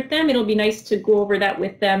interpret them. It'll be nice to go over that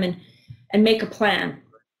with them and make a plan.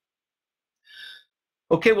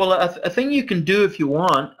 Okay, well, a thing you can do if you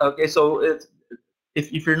want, okay, so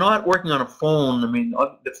if you're not working on a phone, I mean,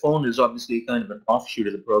 the phone is obviously kind of an offshoot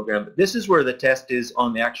of the program, but this is where the test is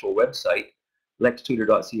on the actual website,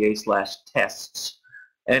 lextutor.ca/tests.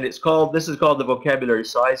 And this is called the vocabulary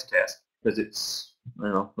size test because it's, you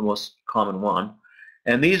know, the most common one.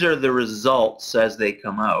 And these are the results as they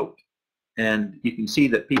come out. And you can see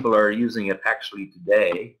that people are using it actually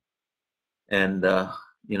today. And,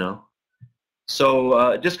 you know,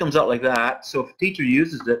 so it just comes out like that. So if a teacher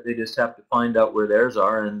uses it, they just have to find out where theirs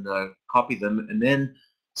are and copy them and then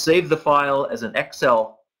save the file as an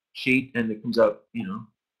Excel sheet, and it comes out, you know,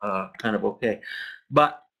 kind of okay.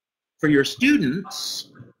 But for your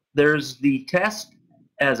students, there's the test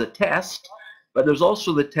as a test, but there's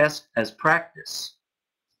also the test as practice.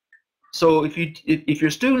 So if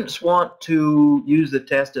your students want to use the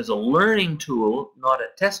test as a learning tool, not a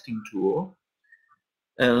testing tool,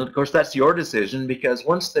 and of course that's your decision, because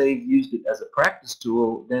once they've used it as a practice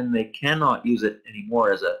tool, then they cannot use it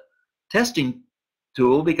anymore as a testing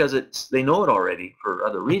tool because they know it already for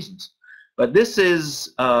other reasons. But this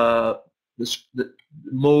is the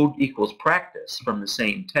mode equals practice from the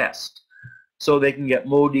same test. So they can get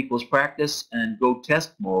mode equals practice and go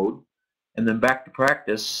test mode and then back to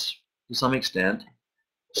practice to some extent.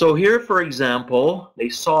 So here, for example, they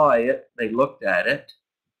saw it, they looked at it.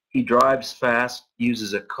 He drives fast,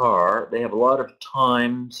 uses a car. They have a lot of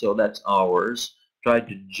time, so that's hours. Tried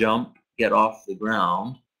to jump, get off the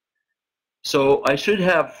ground. So I should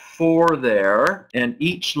have 4 there, and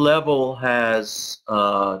each level has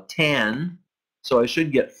 10. So I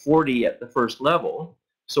should get 40 at the first level.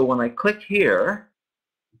 So when I click here,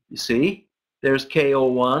 you see, there's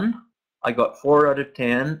KO1. I got 4 out of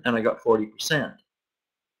 10, and I got 40%.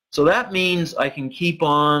 So that means I can keep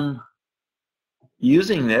on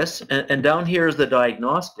using this, and down here is the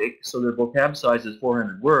diagnostic, so their vocab size is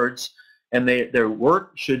 400 words, and their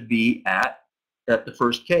work should be at the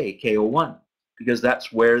first KO1, because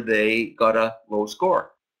that's where they got a low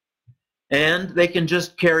score. And they can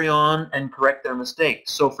just carry on and correct their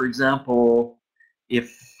mistakes. So for example,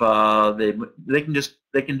 if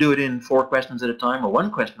they can do it in 4 questions at a time or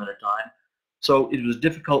 1 question at a time. So it was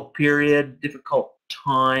difficult period, difficult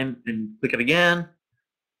time, and click it again,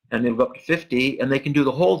 and they'll go up to 50, and they can do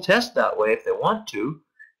the whole test that way if they want to,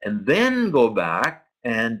 and then go back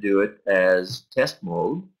and do it as test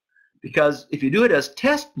mode. Because if you do it as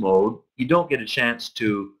test mode, you don't get a chance to,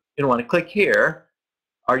 you don't want to click here,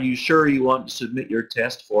 are you sure you want to submit your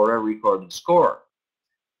test for a recorded score?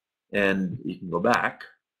 And you can go back,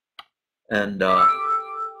 and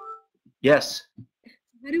yes.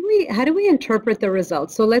 How do we interpret the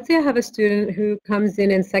results? So let's say I have a student who comes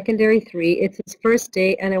in secondary 3, it's his first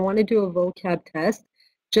day, and I want to do a vocab test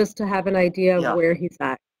just to have an idea of where he's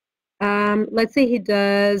at. Let's say he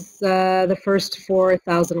does the first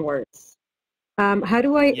 4,000 words. How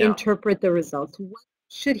do I interpret the results? What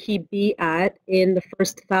should he be at in the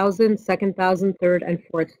first 1,000, second 1,000, third, and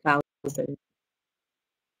 4,000?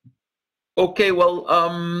 Okay, well,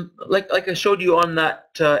 like I showed you on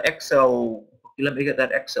that Excel. Let me get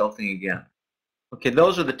that Excel thing again. Okay,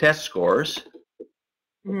 those are the test scores.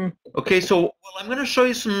 Mm-hmm. Okay, so well, I'm going to show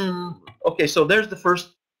you some. Okay, so there's the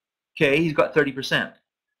first K, he's got 30%.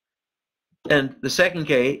 And the second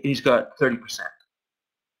K, he's got 30%.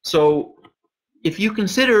 So if you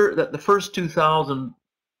consider that the first 2,000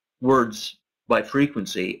 words by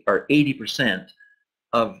frequency are 80%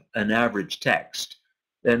 of an average text,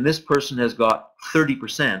 then this person has got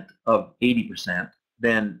 30% of 80%.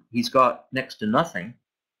 Then he's got next to nothing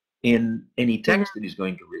in any text that he's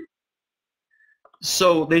going to read.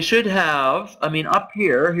 So they should have, I mean, up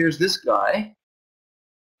here, here's this guy.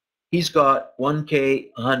 He's got 1K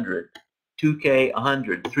 100, 2K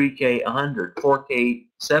 100, 3K 100, 4K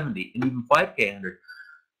 70, and even 5K 100.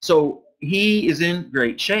 So he is in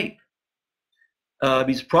great shape.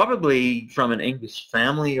 He's probably from an English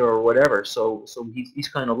family or whatever, so he's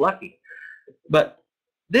kind of lucky. But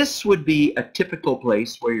this would be a typical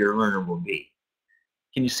place where your learner will be.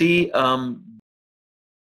 Can you see?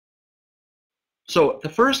 So at the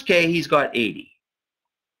first K, he's got 80.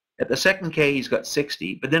 At the second K, he's got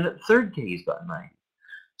 60. But then at the third K, he's got 90.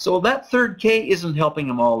 So that third K isn't helping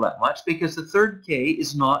him all that much because the third K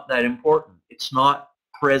is not that important. It's not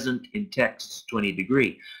present in texts to any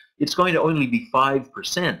degree. It's going to only be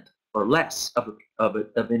 5% or less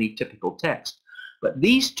of any typical text. But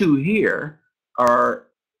these two here are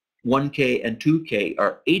 1K and 2K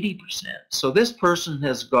are 80%. So this person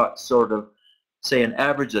has got sort of, say, an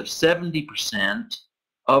average of 70%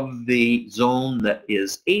 of the zone that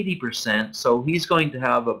is 80%. So he's going to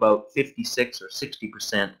have about 56 or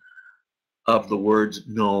 60% of the words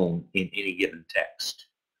known in any given text.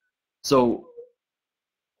 So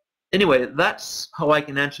anyway, that's how I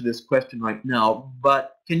can answer this question right now.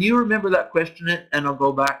 But can you remember that question, and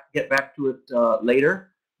I'll get back to it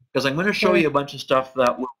later, because I'm going to show you a bunch of stuff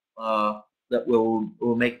that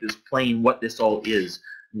will make this plain what this all is,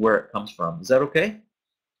 where it comes from. Is that okay?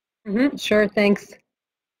 Mm-hmm. Sure. Thanks.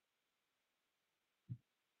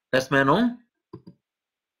 Yes, Manon?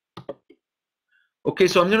 Okay,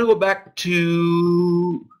 so I'm going to go back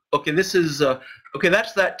to, okay, this is, okay,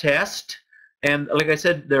 that's that test. And like I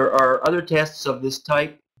said, there are other tests of this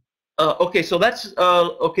type. Okay, so that's,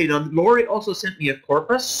 okay, now Lori also sent me a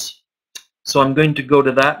corpus. So I'm going to go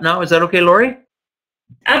to that now. Is that okay, Lori?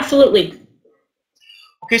 Absolutely.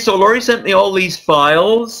 Okay, so Lori sent me all these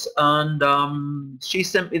files, and she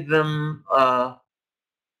sent me them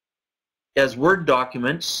as Word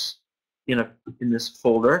documents in this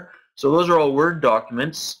folder. So those are all Word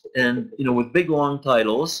documents, and with big long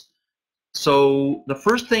titles. So the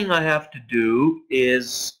first thing I have to do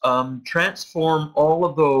is transform all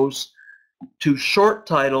of those to short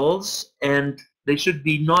titles, and they should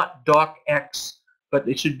be not docx, but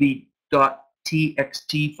they should be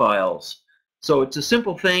 .txt files. So it's a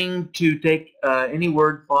simple thing to take any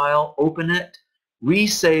Word file, open it,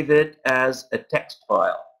 resave it as a text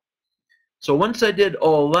file. So once I did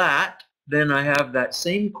all that, then I have that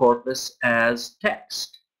same corpus as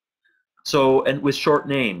text. So, and with short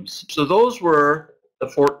names. So those were the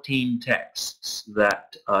 14 texts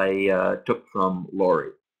that I took from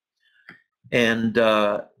Lori. And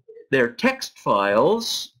they're text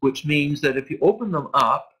files, which means that if you open them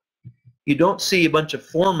up, you don't see a bunch of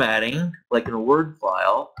formatting like in a Word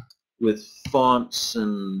file with fonts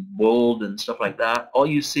and bold and stuff like that. All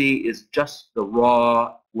you see is just the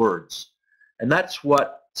raw words. And that's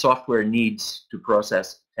what software needs to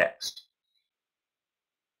process text.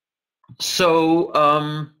 So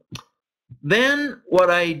then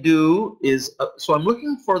what I do is, so I'm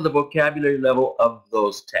looking for the vocabulary level of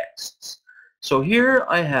those texts. So here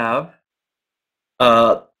I have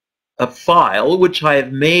a file which I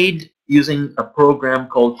have made using a program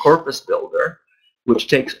called Corpus Builder, which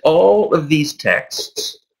takes all of these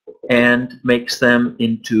texts and makes them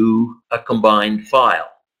into a combined file.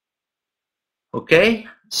 Okay,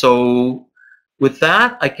 so with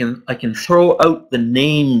that, I can throw out the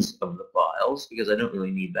names of the files because I don't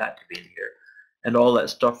really need that to be in here, and all that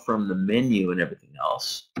stuff from the menu and everything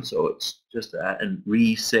else. So it's just that, and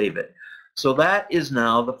resave it. So that is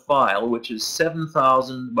now the file, which is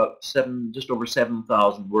 7,000, just over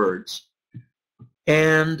 7,000 words.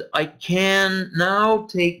 And I can now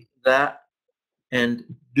take that and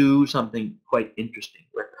do something quite interesting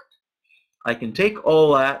with it. I can take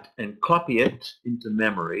all that and copy it into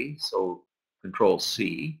memory, so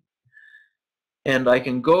Control-C, and I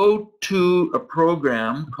can go to a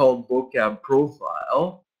program called Vocab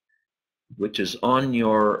Profile, which is on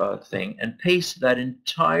your thing, and paste that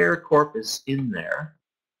entire corpus in there.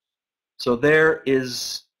 So there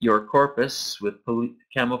is your corpus with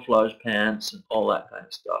camouflage pants and all that kind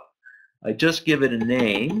of stuff. I just give it a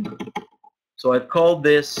name. So I've called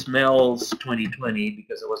this Smells 2020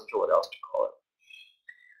 because I wasn't sure what else to call it.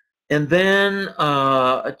 And then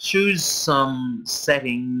choose some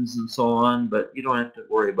settings and so on, but you don't have to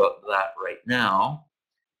worry about that right now.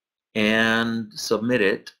 And submit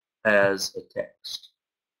it as a text.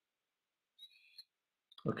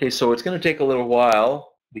 Okay, so it's going to take a little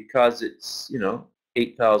while because it's,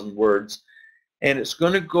 8,000 words. And it's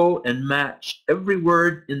going to go and match every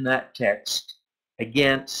word in that text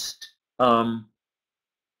against the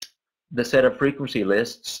set of frequency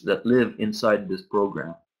lists that live inside this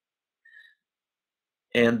program.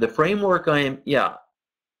 And the framework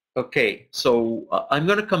okay, so I'm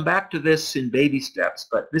going to come back to this in baby steps,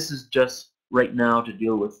 but this is just right now to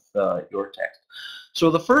deal with your text. So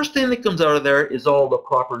the first thing that comes out of there is all the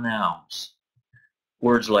proper nouns.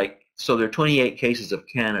 Words like, so there are 28 cases of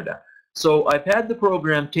Canada. So I've had the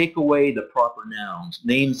program take away the proper nouns,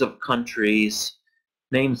 names of countries,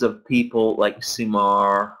 names of people like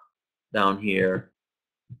Simar down here,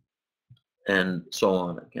 and so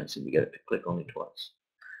on. I can't seem to get it to click only twice.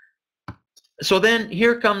 So then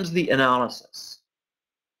here comes the analysis.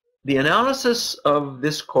 The analysis of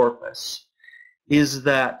this corpus is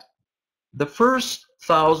that the first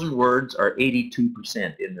 1,000 words are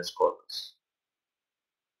 82% in this corpus.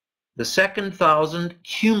 The second 1,000,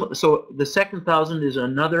 so the second 1,000 is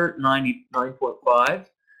another 99.5.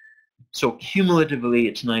 So cumulatively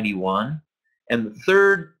it's 91. And the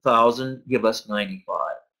third 1,000 give us 95.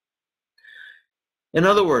 In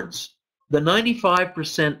other words, the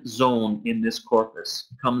 95% zone in this corpus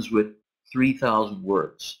comes with 3,000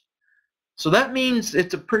 words. So that means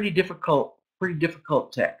it's a pretty difficult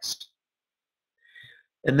text.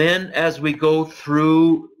 And then as we go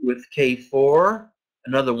through with K4,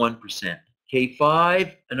 another 1%.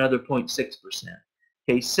 K5, another 0.6%.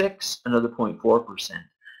 K6, another 0.4%.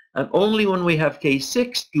 And only when we have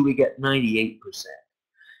K6 do we get 98%.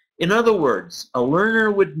 In other words, a learner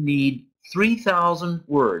would need 3,000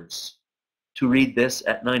 words to read this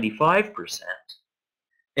at 95%.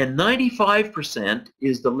 And 95%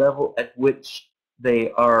 is the level at which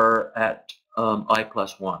they are at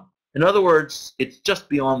I+1. In other words, it's just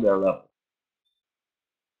beyond their level.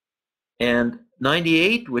 And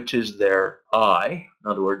 98, which is their I, in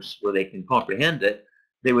other words, where they can comprehend it,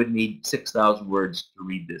 they would need 6,000 words to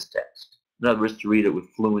read this text. In other words, to read it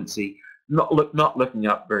with fluency, not looking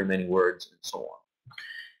up very many words, and so on.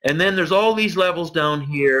 And then there's all these levels down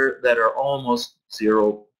here that are almost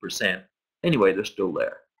 0%. Anyway, they're still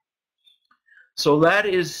there. So that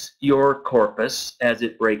is your corpus as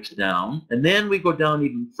it breaks down. And then we go down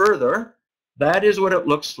even further. That is what it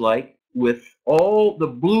looks like with all the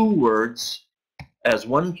blue words as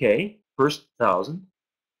 1K, first 1,000,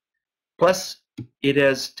 plus it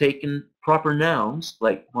has taken proper nouns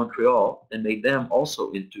like Montreal and made them also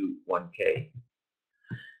into 1K.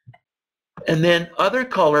 And then other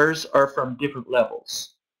colors are from different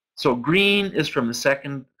levels. So green is from the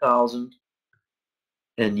second 1,000,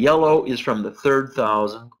 and yellow is from the third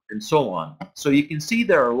 1,000, and so on. So you can see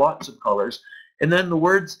there are lots of colors. And then the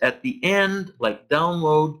words at the end, like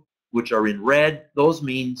download, which are in red, those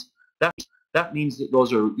means that means that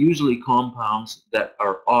those are usually compounds that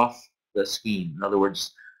are off the scheme. In other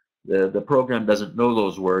words, the program doesn't know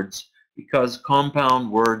those words, because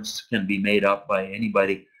compound words can be made up by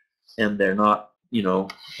anybody, and they're not, you know,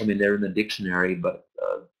 I mean, they're in the dictionary, but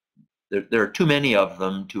there are too many of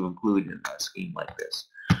them to include in a scheme like this.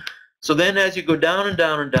 So then as you go down and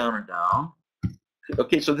down and down and down,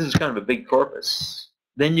 okay, so this is kind of a big corpus.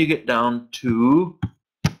 Then you get down to,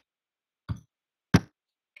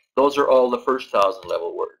 those are all the first 1,000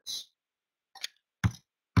 level words.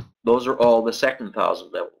 Those are all the second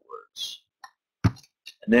 1,000 level words.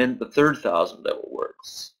 And then the third 1,000 level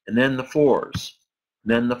words. And then the 4s.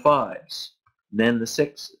 And then the 5s. And then the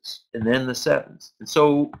 6s. And then the 7s. And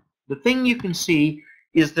so the thing you can see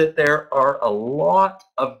is that there are a lot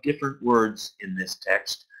of different words in this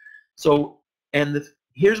text. So, and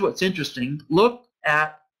here's what's interesting. Look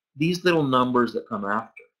at these little numbers that come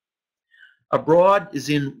after. Abroad is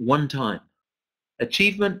in 1 time.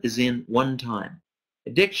 Achievement is in 1 time.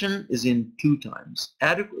 Addiction is in 2 times.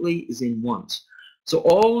 Adequately is in once. So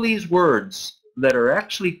all these words that are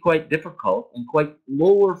actually quite difficult and quite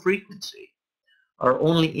lower frequency are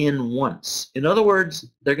only in once. In other words,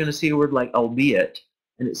 they're going to see a word like albeit,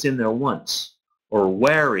 and it's in there once, or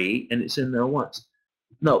wary, and it's in there once.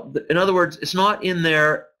 No, in other words, it's not in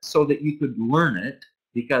there so that you could learn it,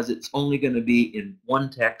 because it's only going to be in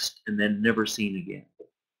one text and then never seen again.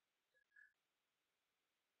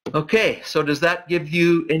 Okay, so does that give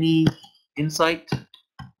you any insight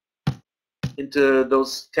into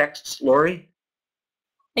those texts, Lori?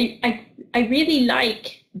 I really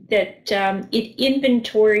like that it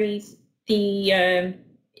inventories the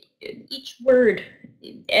each word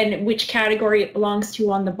and which category it belongs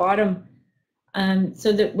to on the bottom,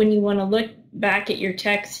 so that when you want to look back at your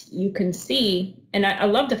text, you can see. And I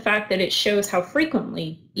love the fact that it shows how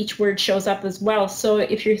frequently each word shows up as well. So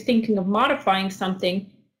if you're thinking of modifying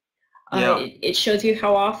something, it shows you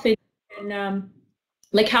how often, and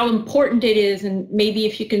like how important it is, and maybe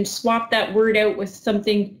if you can swap that word out with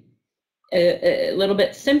something a little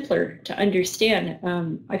bit simpler to understand.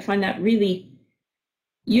 I find that really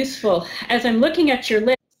useful. As I'm looking at your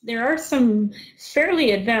list, there are some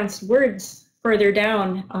fairly advanced words further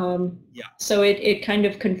down. So it kind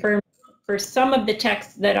of confirms for some of the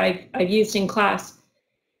texts that I've used in class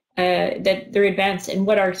that they're advanced. And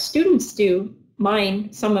what our students do,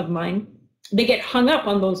 some of mine, they get hung up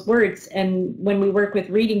on those words. And when we work with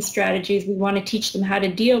reading strategies, we want to teach them how to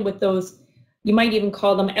deal with those. You might even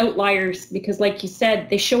call them outliers, because like you said,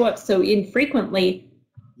 they show up so infrequently.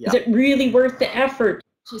 Is it really worth the effort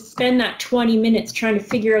to spend that 20 minutes trying to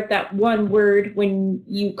figure out that one word when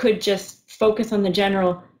you could just focus on the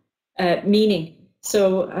general meaning?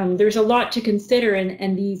 So there's a lot to consider,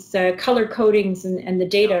 and these color codings and the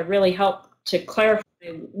data really help to clarify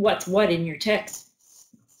what's what in your text.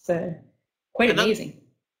 It's quite amazing.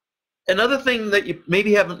 Another thing that you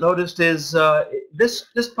maybe haven't noticed is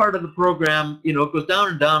this part of the program, you know, it goes down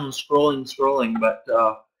and down and scrolling, but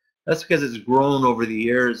that's because it's grown over the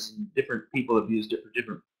years, and different people have used it for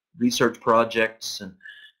different research projects. And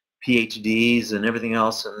PH.Ds and everything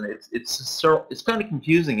else, and it's kind of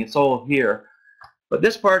confusing. It's all here, but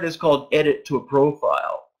this part is called edit to a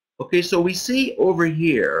profile. Okay, so we see over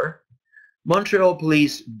here, Montreal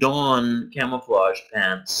Police don camouflage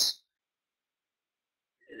pants.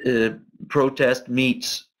 Protest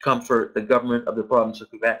meets comfort. The government of the province of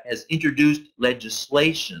Quebec has introduced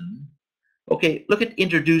legislation. Okay, look at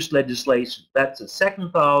introduced legislation. That's a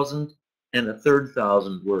second thousand and a third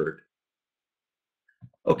thousand word.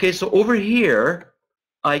 Okay, so over here,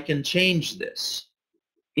 I can change this.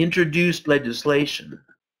 Introduced legislation.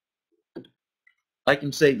 I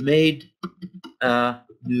can say made a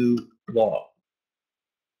new law.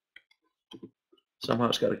 Somehow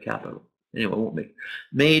it's got a capital. Anyway, I won't make it.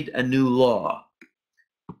 Made a new law.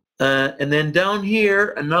 And then down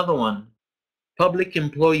here, another one. Public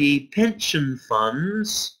employee pension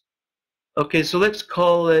funds. Okay, so let's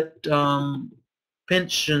call it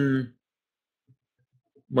pension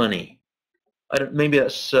money. Maybe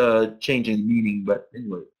that's changing the meaning, but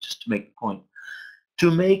anyway, just to make the point. To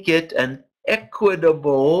make it an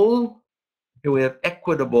equitable, here we have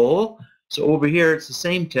equitable. So over here it's the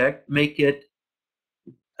same text. Make it,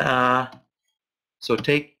 so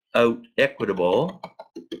take out equitable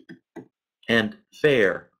and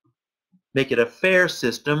fair. Make it a fair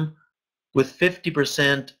system with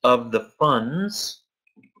 50% of the funds.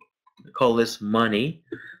 We call this money.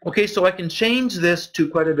 Okay, so I can change this to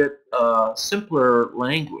quite a bit simpler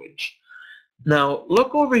language. Now,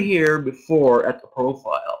 look over here before at the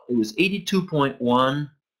profile. It was 82.1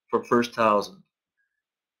 for first thousand.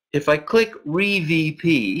 If I click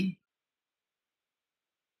Re-VP,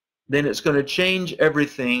 then it's going to change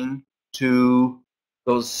everything to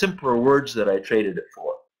those simpler words that I traded it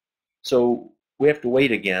for. So we have to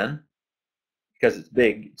wait again because it's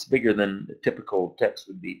big. It's bigger than the typical text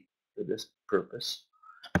would be for this purpose.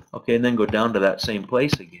 Okay, and then go down to that same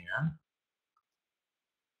place again.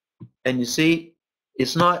 And you see,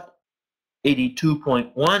 it's not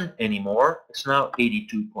 82.1 anymore. It's now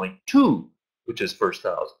 82.2, which is first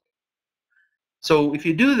thousand. So if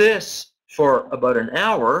you do this for about an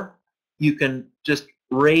hour, you can just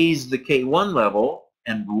raise the K1 level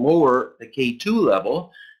and lower the K2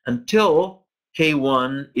 level until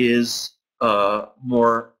K1 is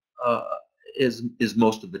is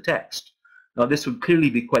most of the text. Now this would clearly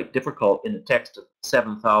be quite difficult in a text of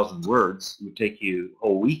 7,000 words. It would take you a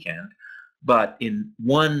whole weekend. But in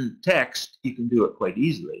one text, you can do it quite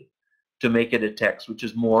easily to make it a text which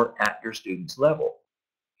is more at your student's level.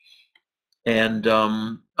 And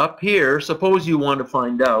up here, suppose you want to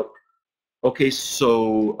find out, okay,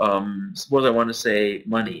 so suppose I want to say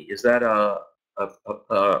money. Is that a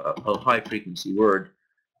high frequency word?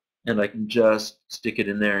 And I can just stick it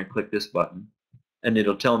in there and click this button, and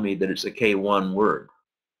it'll tell me that it's a K1 word.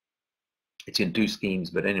 It's in two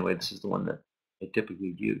schemes, but anyway, this is the one that I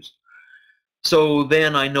typically use. So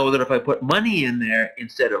then I know that if I put money in there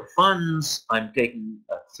instead of funds, I'm taking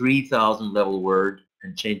a 3,000 level word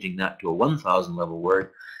and changing that to a 1,000 level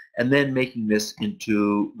word, and then making this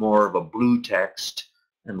into more of a blue text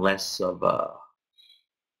and less of a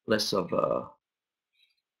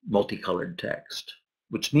multicolored text,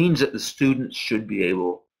 which means that the students should be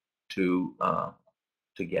able to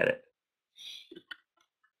get it.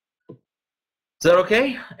 Is that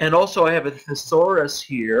okay? And also I have a thesaurus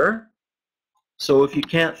here. So if you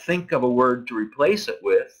can't think of a word to replace it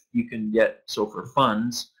with, you can get, so for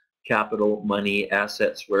funds, capital, money,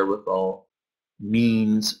 assets, wherewithal,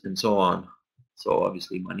 means, and so on. So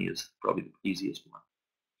obviously money is probably the easiest one.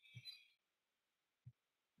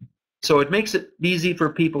 So it makes it easy for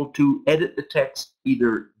people to edit the text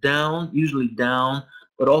either down, usually down,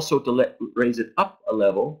 but also to raise it up a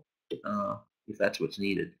level if that's what's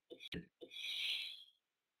needed.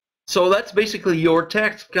 So that's basically your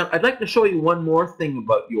text. I'd like to show you one more thing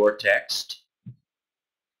about your text.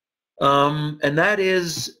 And that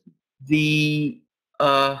is there's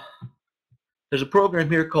a program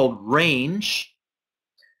here called Range,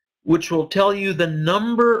 which will tell you the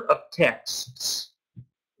number of texts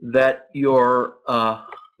that your,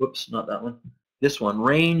 whoops, not that one, this one,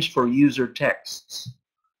 Range for user texts.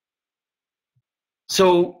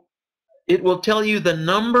 So it will tell you the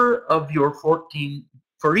number of your 14,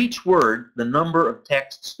 for each word, the number of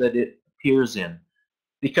texts that it appears in.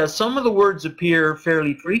 Because some of the words appear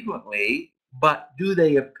fairly frequently, but do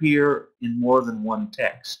they appear in more than one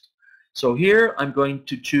text? So here I'm going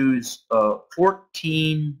to choose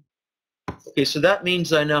 14. Okay, so that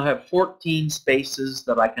means I now have 14 spaces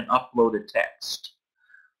that I can upload a text.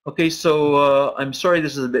 Okay, so I'm sorry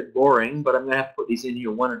this is a bit boring, but I'm going to have to put these in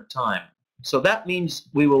here one at a time. So that means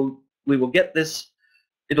we will get this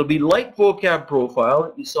it'll be like vocab profile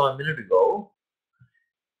that you saw a minute ago,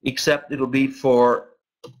 except it'll be for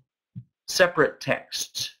separate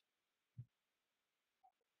text.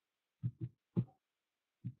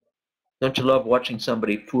 Don't you love watching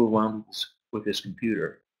somebody fool around with his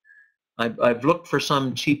computer? I've looked for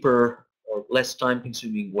some cheaper or less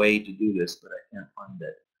time-consuming way to do this, but I can't find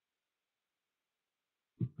it.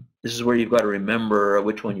 This is where you've got to remember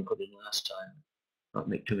which one you put in last time, not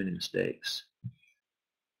make too many mistakes.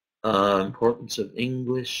 Importance of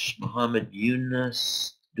English, Muhammad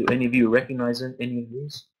Yunus. Do any of you recognize any of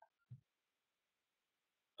these?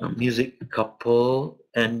 Music couple,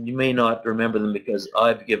 and you may not remember them because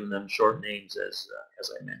I've given them short names as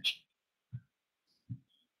I mentioned.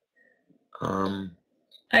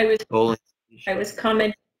 I was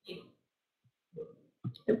commenting.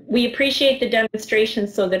 We appreciate the demonstration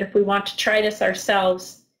so that if we want to try this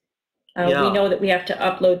ourselves, we know that we have to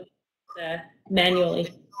upload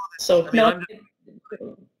manually. So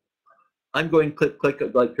I'm going click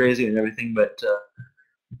like crazy and everything, but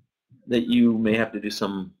that you may have to do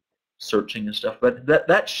some searching and stuff. But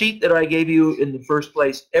that sheet that I gave you in the first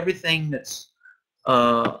place, everything that's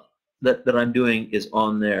that I'm doing is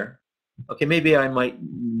on there. Okay, maybe I might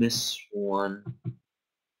miss one.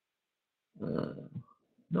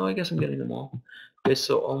 No, I guess I'm getting them all. Okay,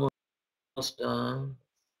 so almost done.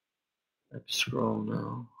 I have to scroll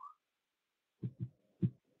now.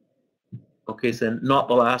 Okay, so not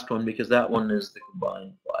the last one because that one is the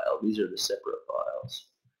combined file. These are the separate files.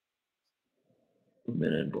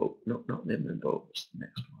 Min and vote. No, not min and vote. It's the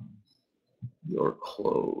next one. Your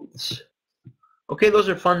clothes. Okay, those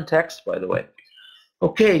are fun texts, by the way.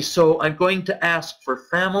 Okay, so I'm going to ask for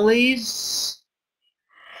families,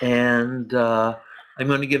 and I'm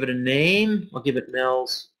going to give it a name. I'll give it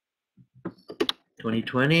Mel's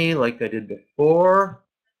 2020, like I did before.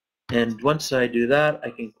 And once I do that, I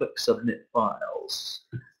can click Submit Files.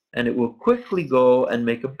 And it will quickly go and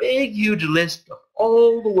make a big, huge list of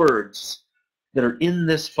all the words that are in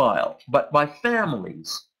this file, but by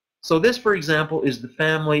families. So this, for example, is the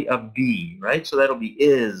family of be, right? So that'll be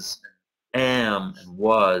is, and am, and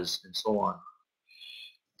was, and so on.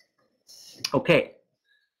 Okay.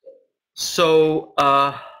 So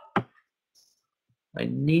I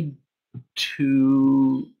need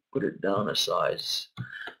to put it down a size.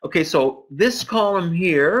 Okay, so this column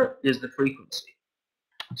here is the frequency.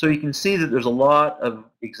 So you can see that there's a lot of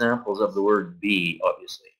examples of the word be,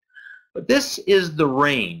 obviously. But this is the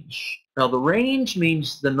range. Now the range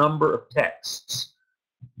means the number of texts.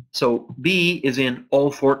 So B is in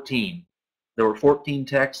all 14. There were 14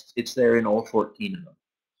 texts. It's there in all 14 of them.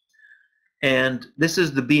 And this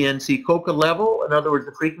is the BNC COCA level. In other words,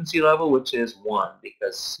 the frequency level, which is 1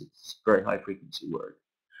 because it's a very high frequency word.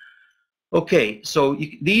 Okay, so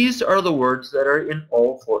these are the words that are in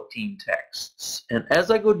all 14 texts. And as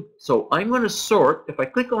I go, so I'm going to sort. If I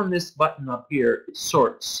click on this button up here, it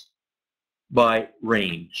sorts by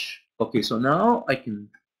range. Okay, so now I can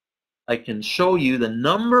show you the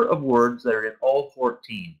number of words that are in all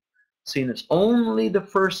 14. See, it's only the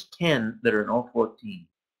first 10 that are in all 14.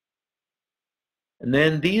 And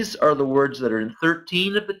then these are the words that are in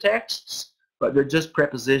 13 of the texts, but they're just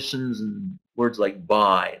prepositions and words like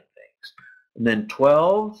by and things. And then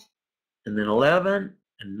 12, and then 11,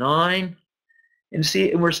 and 9. And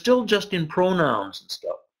see, and we're still just in pronouns and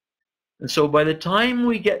stuff. And so by the time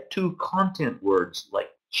we get to content words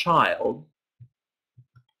like child,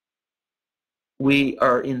 we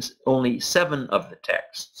are in only 7 of the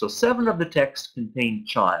text. So 7 of the text contain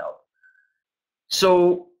child.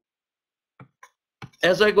 So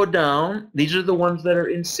as I go down, these are the ones that are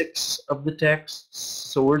in 6 of the texts.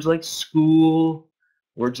 So words like school,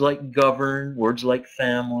 words like govern, words like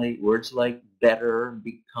family, words like better,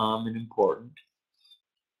 become, and important.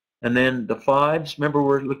 And then the 5s, remember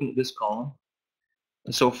we're looking at this column.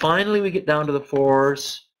 And so finally we get down to the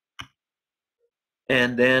 4s,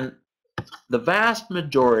 and then the vast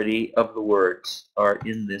majority of the words are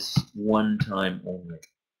in this one time only.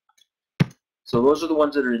 So those are the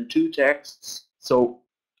ones that are in 2 texts. So,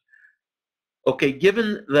 okay,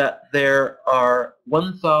 given that there are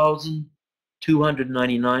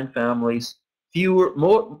 1,299 families,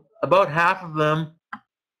 about half of them,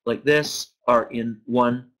 like this, are in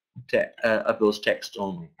one of those texts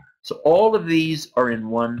only. So all of these are in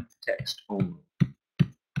one text only.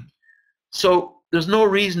 So there's no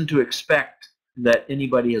reason to expect that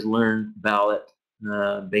anybody has learned ballot,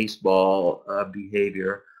 baseball,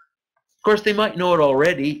 behavior. Of course, they might know it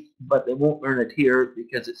already, but they won't learn it here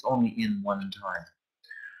because it's only in one time.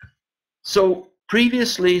 So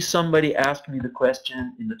previously somebody asked me the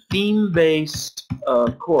question in the theme-based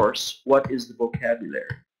course, what is the vocabulary?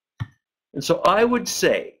 And so I would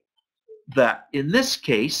say that in this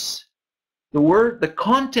case, the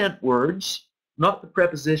content words, not the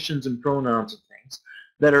prepositions and pronouns and things,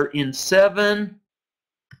 that are in 7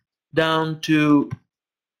 down to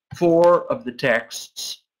 4 of the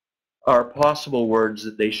texts are possible words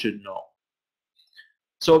that they should know.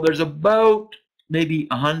 So there's about maybe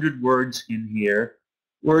 100 words in here.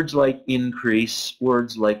 Words like increase,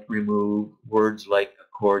 words like remove, words like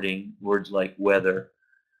according, words like whether.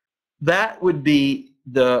 That would be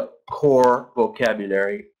the core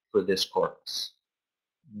vocabulary for this corpus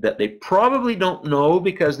that they probably don't know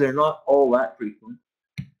because they're not all that frequent,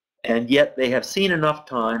 and yet they have seen enough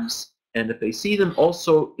times, and if they see them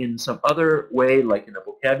also in some other way, like in a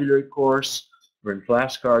vocabulary course or in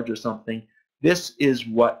flashcards or something, this is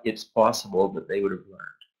what it's possible that they would have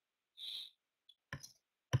learned.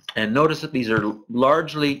 And notice that these are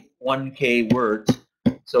largely 1K words,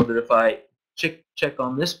 so that if I check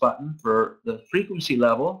on this button for the frequency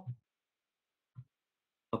level,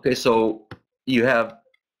 okay, so you have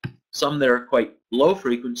some that are quite low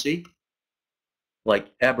frequency,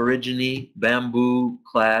 like aborigine, bamboo,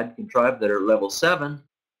 clad, contrived, that are level 7,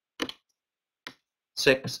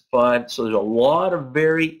 6, 5. So there's a lot of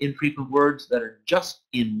very infrequent words that are just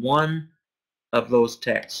in one of those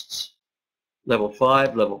texts. Level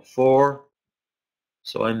 5, level 4.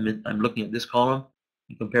 So I'm looking at this column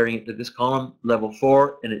and comparing it to this column. Level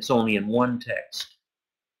 4, and it's only in one text.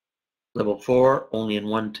 Level 4, only in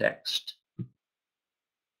one text. Of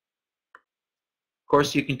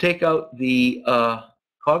course, you can take out the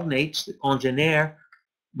cognates, the congénères,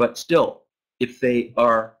 but still, if they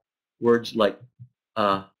are words like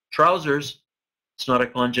trousers, it's not a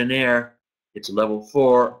congénère, it's a level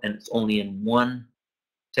 4, and it's only in one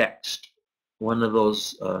text, one of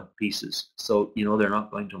those pieces. So, you know, they're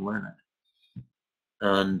not going to learn it.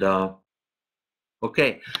 And,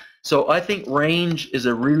 okay, so I think range is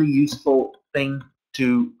a really useful thing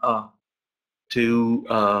to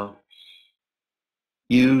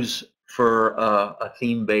use for a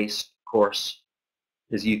theme-based course,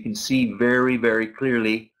 as you can see very, very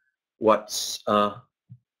clearly what's not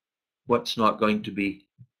going to be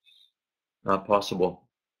possible.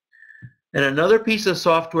 And another piece of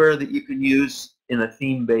software that you can use in a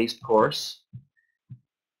theme-based course,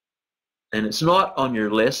 and it's not on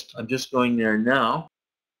your list, I'm just going there now,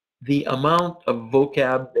 the amount of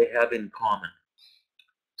vocab they have in common.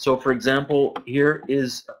 So for example, here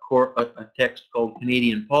is a text called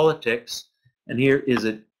Canadian Politics, and here is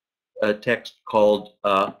a text called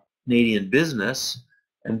Canadian Business,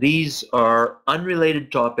 and these are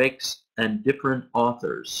unrelated topics and different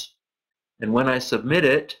authors. And when I submit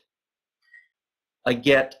it, I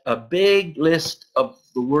get a big list of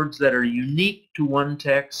the words that are unique to one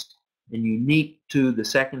text and unique to the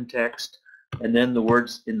second text, and then the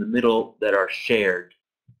words in the middle that are shared.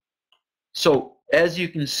 So as you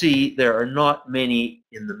can see, there are not many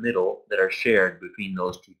in the middle that are shared between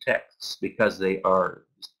those two texts because they are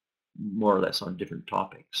more or less on different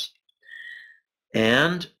topics.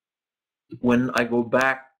 And when I go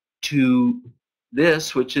back to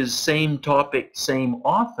this, which is same topic, same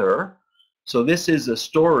author, so this is a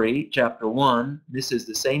story, chapter 1, this is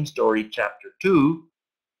the same story, chapter 2,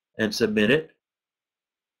 and submit it.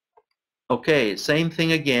 Okay, same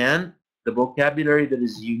thing again. The vocabulary that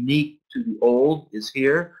is unique to the old is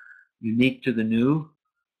here, unique to the new,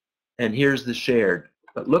 and here's the shared.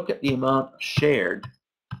 But look at the amount shared.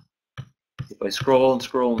 If I scroll and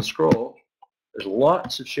scroll and scroll, there's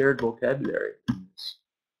lots of shared vocabulary in this.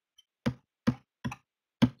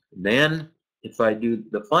 And then, if I do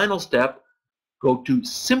the final step, go to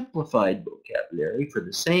simplified vocabulary for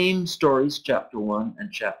the same stories, chapter 1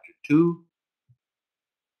 and chapter 2.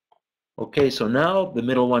 Okay, so now the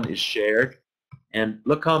middle one is shared, and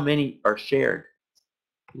look how many are shared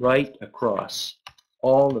right across.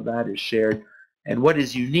 All of that is shared, and what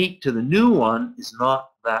is unique to the new one is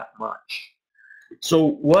not that much. So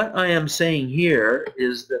what I am saying here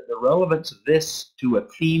is that the relevance of this to a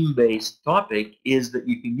theme-based topic is that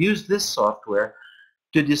you can use this software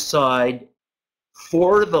to decide,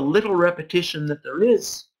 for the little repetition that there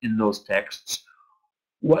is in those texts,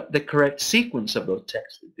 what the correct sequence of those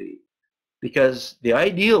texts would be. Because the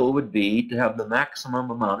ideal would be to have the maximum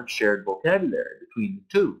amount of shared vocabulary between the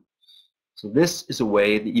two. So this is a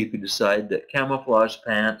way that you could decide that camouflage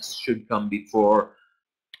pants should come before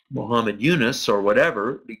Muhammad Yunus or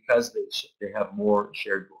whatever, because they have more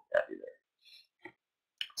shared vocabulary.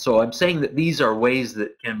 So I'm saying that these are ways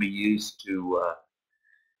that can be used to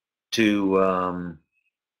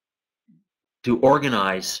to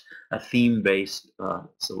organize a theme-based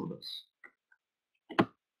syllabus. Is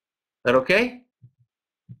that okay?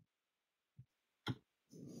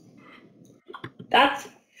 That's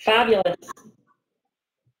fabulous.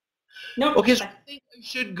 Nope. Okay, so I think I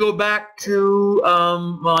should go back to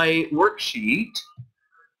my worksheet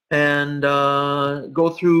and go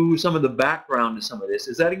through some of the background to some of this.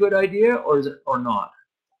 Is that a good idea, or is it, or not?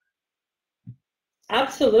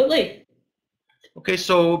 Absolutely. Okay,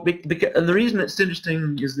 so and the reason it's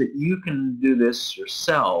interesting is that you can do this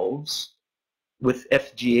yourselves with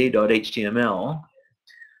fga.html.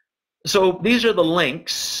 So these are the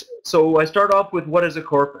links. So I start off with what is a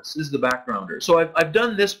corpus. This is the backgrounder. So I've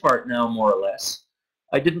done this part now more or less.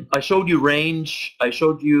 I showed you range. I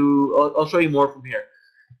showed you. I'll show you more from here.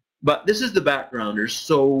 But this is the backgrounders.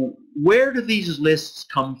 So where do these lists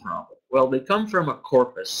come from? Well, they come from a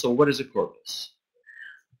corpus. So what is a corpus?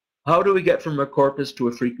 How do we get from a corpus to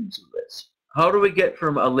a frequency list? How do we get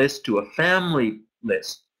from a list to a family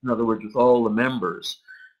list? In other words, with all the members.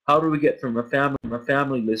 How do we get from a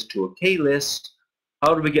family list to a K-list?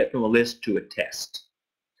 How do we get from a list to a test?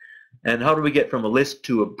 And how do we get from a list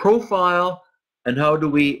to a profile? And how do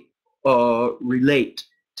we relate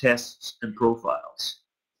tests and profiles?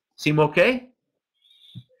 Seem okay?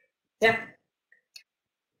 Yeah.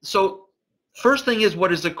 So first thing is,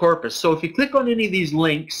 what is a corpus? So if you click on any of these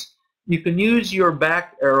links, you can use your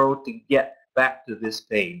back arrow to get back to this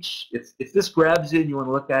page. If this grabs you and you want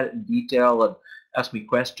to look at it in detail and ask me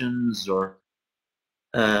questions or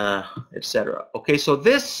etc. Okay, so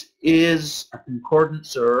this is a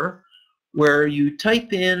concordancer where you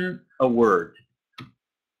type in a word.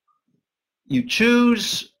 You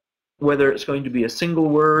choose whether it's going to be a single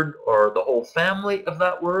word or the whole family of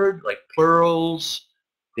that word, like plurals,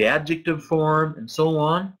 the adjective form, and so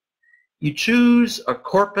on. You choose a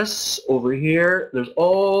corpus over here. There's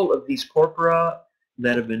all of these corpora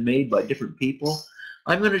that have been made by different people.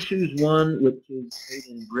 I'm going to choose one which is made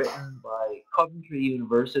in Britain by Coventry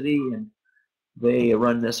University, and they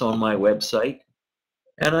run this on my website.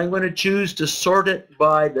 And I'm going to choose to sort it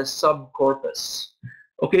by the subcorpus.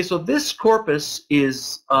 Okay, so this corpus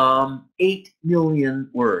is 8 million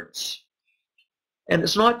words. And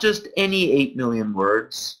it's not just any 8 million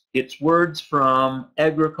words. It's words from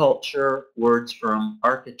agriculture, words from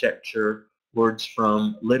architecture, words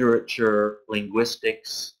from literature,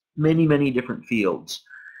 linguistics, many, many different fields.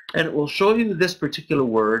 And it will show you this particular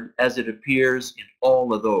word as it appears in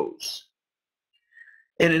all of those.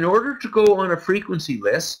 And in order to go on a frequency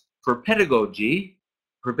list for pedagogy,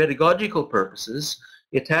 for pedagogical purposes,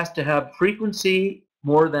 it has to have frequency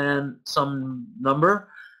more than some number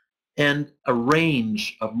and a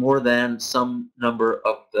range of more than some number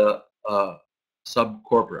of the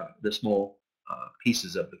subcorpora, the small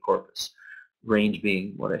pieces of the corpus, range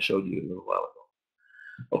being what I showed you a little while ago.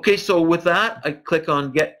 Okay, so with that, I click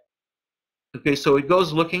on Get. Okay, so it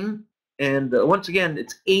goes looking, and once again,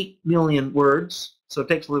 it's 8 million words, so it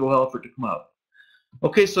takes a little while for it to come out.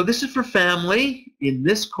 Okay, so this is for family in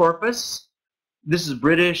this corpus. This is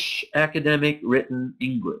British, academic, written,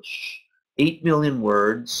 English. 8 million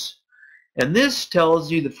words. And this tells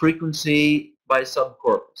you the frequency by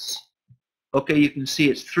subcorpus. Okay, you can see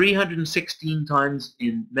it's 316 times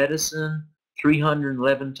in medicine,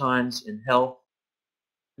 311 times in health,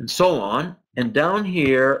 and so on. And down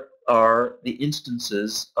here are the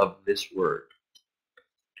instances of this word.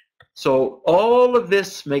 So all of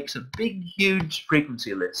this makes a big, huge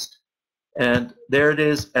frequency list. And there it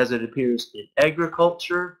is as it appears in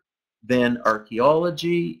agriculture, then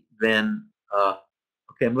archaeology, then,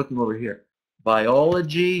 okay, I'm looking over here,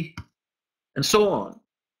 biology, and so on,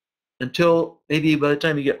 until maybe by the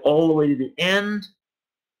time you get all the way to the end,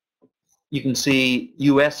 you can see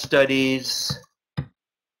US studies.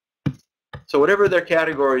 So whatever their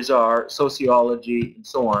categories are, sociology, and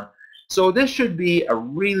so on. So this should be a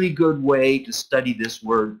really good way to study this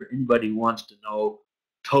word for anybody who wants to know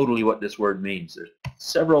totally what this word means. There's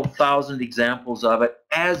several thousand examples of it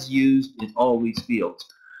as used in all these fields.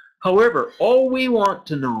 However, all we want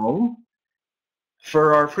to know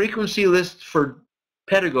for our frequency list for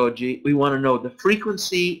pedagogy, we want to know the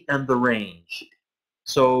frequency and the range.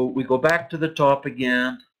 So we go back to the top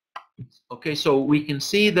again. Okay, so we can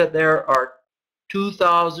see that there are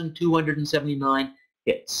 2,279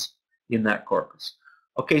 hits in that corpus.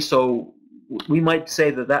 Okay, so we might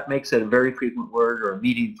say that that makes it a very frequent word or a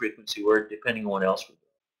medium frequency word, depending on what else we're doing.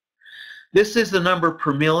 This is the number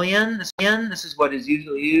per million. This is what is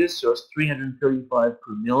usually used, so it's 335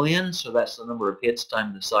 per million, so that's the number of hits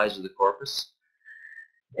times the size of the corpus.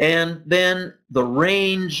 And then the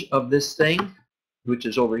range of this thing, which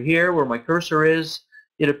is over here where my cursor is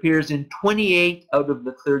it appears in 28 out of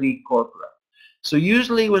the 30 corpora. So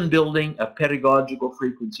usually when building a pedagogical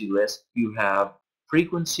frequency list, you have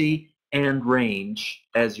frequency and range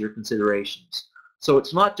as your considerations. So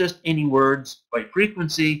it's not just any words by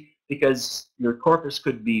frequency, because your corpus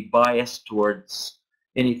could be biased towards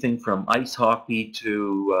anything from ice hockey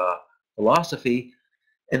to philosophy.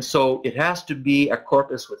 And so it has to be a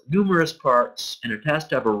corpus with numerous parts, and it has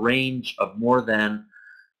to have a range of more than,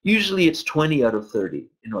 usually it's 20 out of 30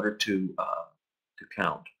 in order to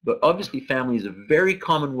count. But obviously family is a very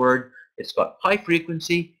common word. It's got high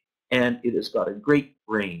frequency and it has got a great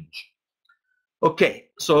range. Okay,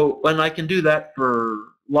 so when I can do that for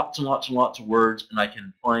lots and lots and lots of words, and I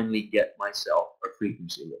can finally get myself a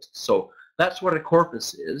frequency list. So that's what a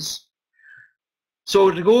corpus is. So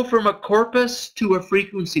to go from a corpus to a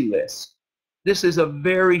frequency list, this is a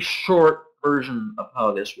very short version of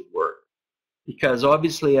how this would work. Because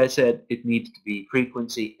obviously I said it needs to be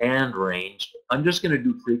frequency and range. I'm just going to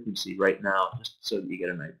do frequency right now, just so that you get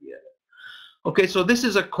an idea. Okay, so this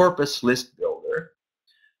is a corpus list builder.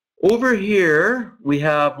 Over here, we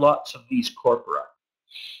have lots of these corpora.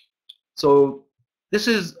 So this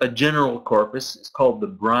is a general corpus. It's called the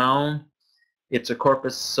Brown. It's a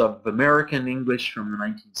corpus of American English from the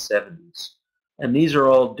 1970s. And these are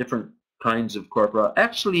all different kinds of corpora.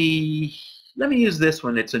 Actually, let me use this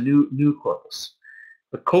one. It's a new corpus.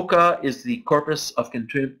 The COCA is the Corpus of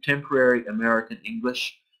Contemporary American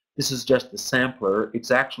English. This is just a sampler.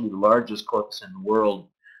 It's actually the largest corpus in the world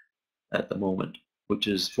at the moment, which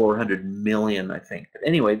is 400 million, I think. But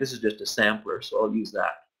anyway, this is just a sampler, so I'll use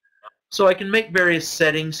that. So I can make various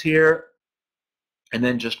settings here, and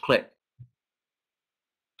then just click.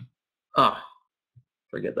 Ah,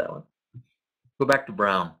 forget that one. Go back to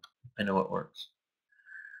Brown. I know it works.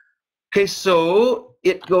 Okay, so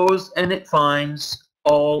it goes and it finds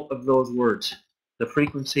all of those words, the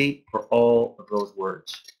frequency for all of those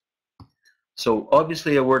words. So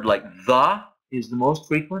obviously a word like the is the most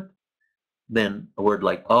frequent, then a word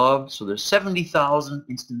like of, so there's 70,000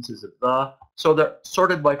 instances of the, so they're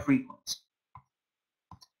sorted by frequency.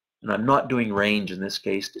 And I'm not doing range in this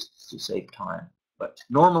case just to save time, but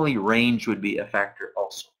normally range would be a factor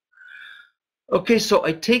also. Okay, so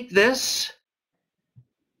I take this,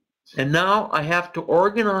 and now I have to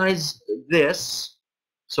organize this.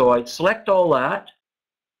 So I select all that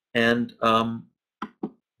and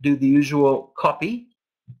do the usual copy.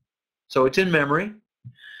 So it's in memory.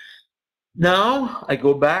 Now I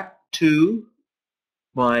go back to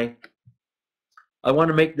my, I want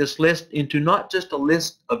to make this list into not just a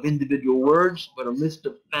list of individual words, but a list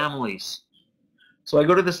of families. So I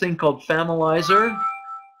go to this thing called Familizer.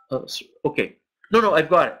 Okay, no, I've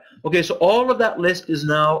got it. Okay, so all of that list is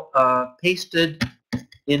now pasted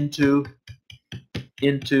into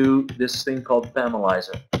this thing called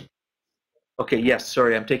Familizer. Okay, yes,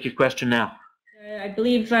 sorry, I'm taking your question now. I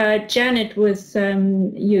believe Janet was,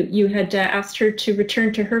 you had asked her to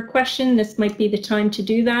return to her question. This might be the time to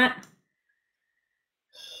do that.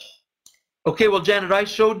 Okay, well, Janet, I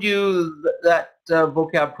showed you that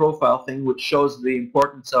vocab profile thing, which shows the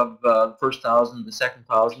importance of the first 1,000, the second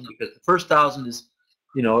 1,000, because the first 1,000 is,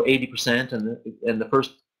 80%, and the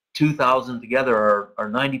first 2,000 together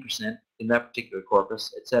are 90% in that particular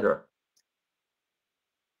corpus, etc.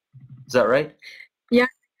 Is that right?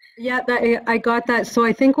 Yeah, I got that. So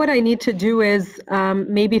I think what I need to do is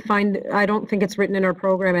maybe find, I don't think it's written in our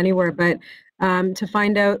program anywhere, but to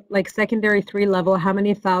find out, like, secondary 3 level, how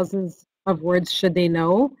many thousands of words should they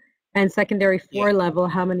know, and secondary 4 level,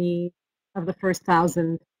 how many of the first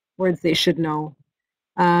 1,000 words they should know,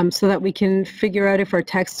 so that we can figure out if our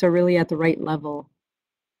texts are really at the right level.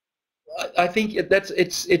 I think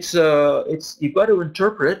it's you've got to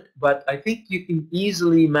interpret, but I think you can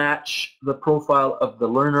easily match the profile of the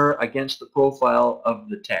learner against the profile of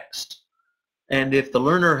the text. And if the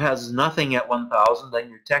learner has nothing at 1,000, then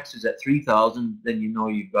your text is at 3,000, then you know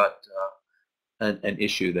you've got an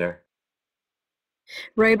issue there.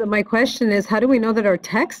 Right, but my question is, how do we know that our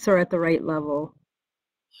texts are at the right level?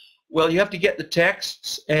 Well, you have to get the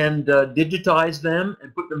texts and digitize them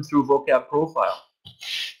and put them through vocab profile.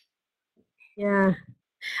 Yeah,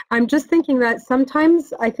 I'm just thinking that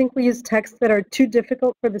sometimes I think we use texts that are too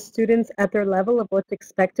difficult for the students at their level of what's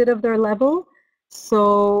expected of their level.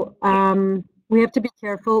 So we have to be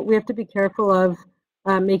careful. We have to be careful of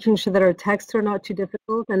making sure that our texts are not too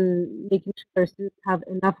difficult and making sure our students have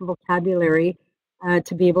enough vocabulary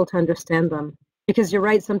to be able to understand them. Because you're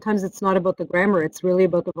right, sometimes it's not about the grammar, it's really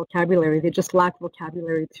about the vocabulary. They just lack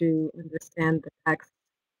vocabulary to understand the text.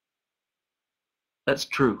 That's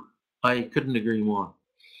true. I couldn't agree more.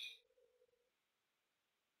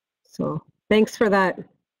 So Thanks for that.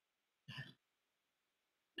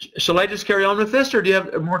 Shall I just carry on with this, or do you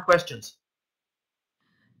have more questions?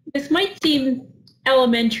 This might seem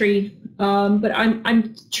elementary, but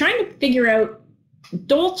I'm trying to figure out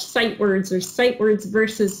Dolch sight words or sight words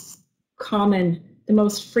versus common, the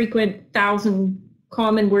most frequent 1,000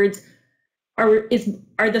 common words. Are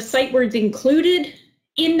the sight words included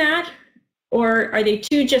in that, or are they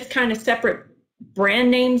two just kind of separate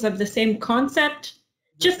brand names of the same concept?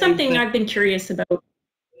 Just something I've been curious about.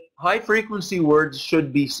 High frequency words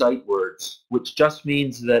should be sight words, which just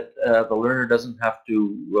means that the learner doesn't have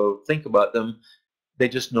to think about them. They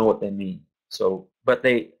just know what they mean. So, but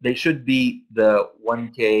they should be the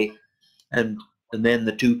 1K and then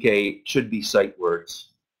the 2K should be sight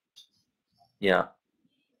words. Yeah.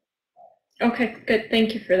 Okay, good.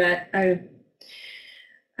 Thank you for that.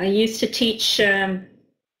 I used to teach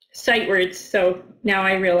sight words, so now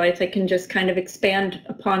I realize I can just kind of expand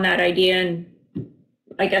upon that idea, and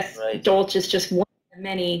I guess right. Dolch is just one of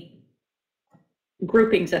many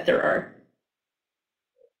groupings that there are.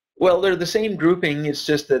 Well, they're the same grouping. It's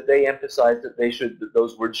just that they emphasize that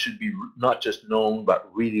those words should be not just known but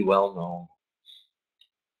really well known.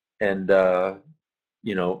 And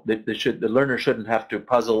you know, the learner shouldn't have to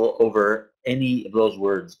puzzle over any of those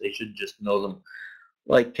words. They should just know them,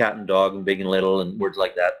 like cat and dog and big and little and words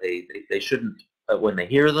like that. They shouldn't when they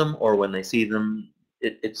hear them or when they see them.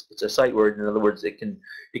 It's a sight word. In other words, it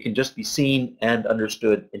can just be seen and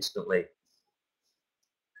understood instantly.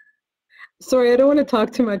 Sorry, I don't want to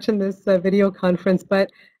talk too much in this video conference,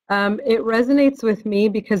 but it resonates with me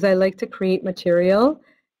because I like to create material.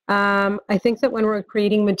 I think that when we're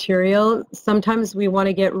creating material, sometimes we want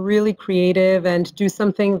to get really creative and do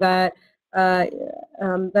something that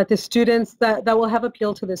that the students that will have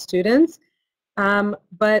appeal to the students.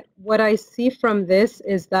 But what I see from this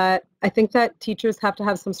is that I think that teachers have to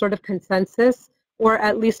have some sort of consensus, or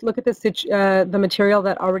at least look at the material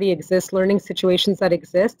that already exists, learning situations that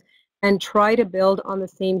exist, and try to build on the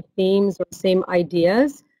same themes or same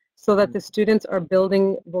ideas so that the students are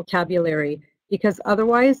building vocabulary. Because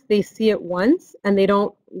otherwise they see it once and they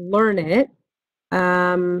don't learn it.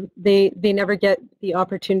 They never get the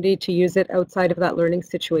opportunity to use it outside of that learning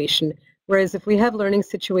situation. Whereas if we have learning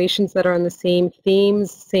situations that are on the same themes,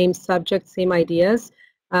 same subjects, same ideas,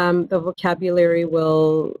 the vocabulary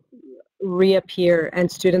will reappear and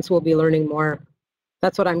students will be learning more.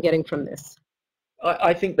 That's what I'm getting from this.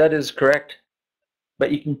 I think that is correct.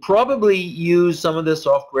 But you can probably use some of this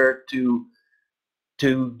software to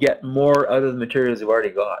get more out of the materials you've already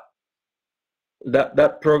got.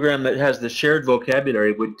 That program that has the shared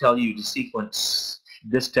vocabulary would tell you to sequence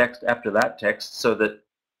this text after that text so that,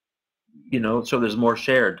 you know, so there's more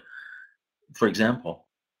shared. For example,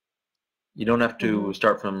 you don't have to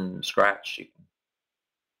start from scratch.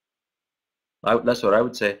 That's what I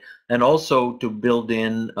would say. And also to build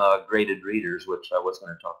in graded readers, which I was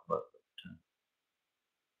going to talk about.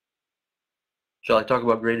 Shall I talk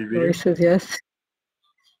about graded readers? Says yes.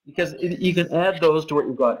 Because you can add those to what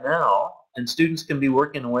you've got now, and students can be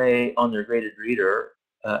working away on their graded reader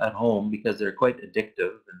at home because they're quite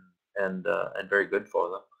addictive and very good for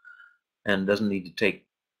them, and doesn't need to take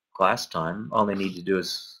class time. All they need to do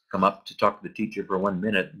is come up to talk to the teacher for 1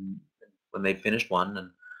 minute, and when they've finished one, and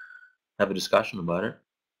have a discussion about it.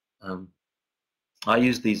 I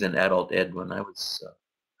used these in adult ed when I was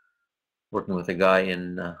working with a guy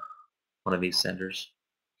in one of these centers.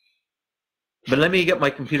 But let me get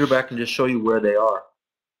my computer back and just show you where they are.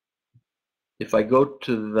 If I go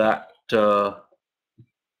to that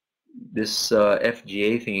this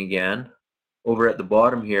FGA thing again, over at the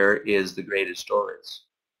bottom here is the graded stories,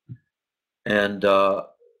 and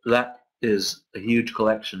that is a huge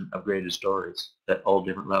collection of graded stories at all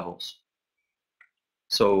different levels.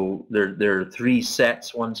 So there are 3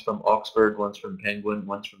 sets. One's from Oxford, one's from Penguin,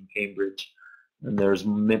 one's from Cambridge, and there's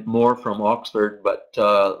more from Oxford, but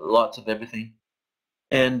lots of everything.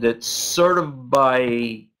 And it's sort of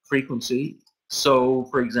by frequency. So,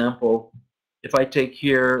 for example, if I take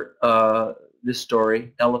here this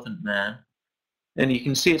story, Elephant Man, and you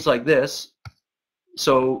can see it's like this.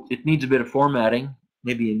 So it needs a bit of formatting,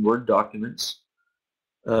 maybe in Word documents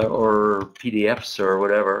or PDFs or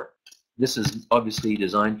whatever. This is obviously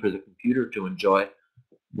designed for the computer to enjoy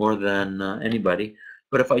more than anybody.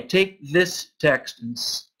 But if I take this text and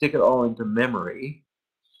stick it all into memory,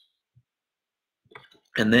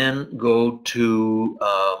 and then go to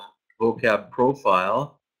vocab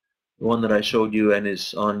profile, the one that I showed you and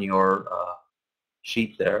is on your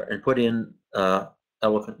sheet there, and put in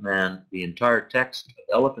Elephant Man, the entire text of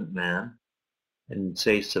Elephant Man, and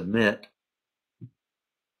say submit,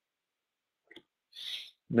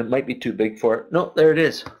 It might be too big for it. No, there it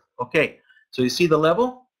is. Okay, so you see the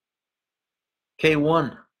level?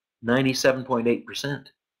 K1, 97.8%.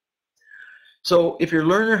 So if your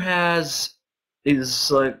learner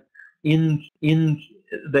is like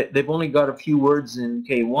they've only got a few words in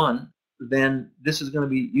K1, then this is going to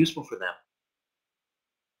be useful for them.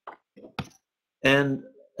 And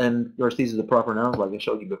of course these are the proper nouns like I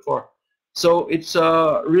showed you before. So it's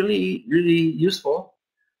really useful.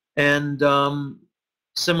 And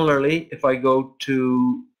similarly, if I go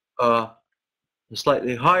to a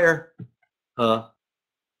slightly higher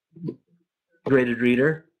graded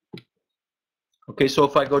reader, okay, so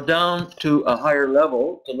if I go down to a higher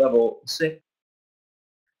level, to level 6,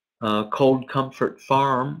 Cold Comfort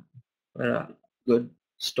Farm, a good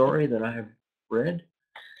story that I have read,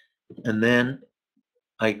 and then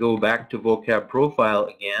I go back to vocab profile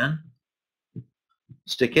again,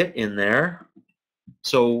 stick it in there.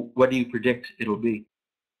 So what do you predict it'll be?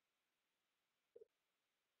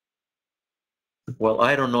 Well,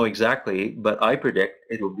 I don't know exactly, but I predict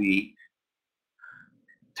it'll be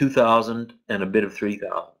 2,000 and a bit of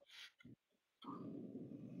 3,000.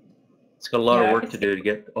 It's got a lot of work to do to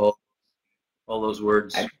get all those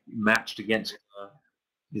words matched against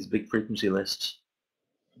these big frequency lists.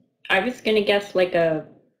 I was going to guess like a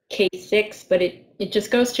K6, but it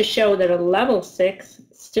just goes to show that a level 6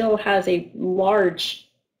 still has a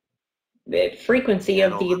large frequency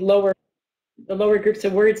of the lower groups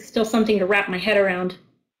of words. Still something to wrap my head around.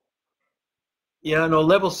 Yeah, no,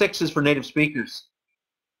 level 6 is for native speakers.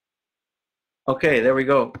 Okay, there we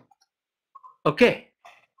go. Okay.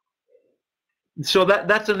 So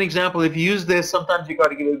that's an example. If you use this, sometimes you got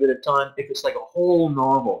to give it a bit of time. If it's like a whole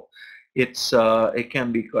novel, it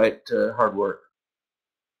can be quite hard work,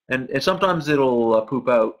 and sometimes it'll poop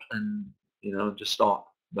out and just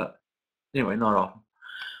stop. But anyway, not often.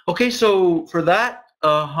 Okay, so for that,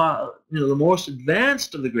 the most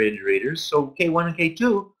advanced of the graded readers, so K1 and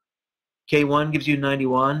K2. K1 gives you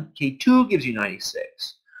 91, K2 gives you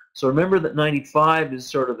 96. So remember that 95 is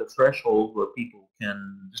sort of the threshold where people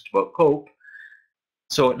can just about cope.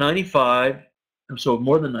 So at 95, so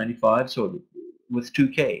more than 95, so with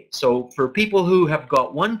 2K. So for people who have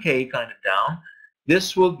got 1K kind of down,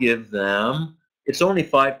 this will give them, it's only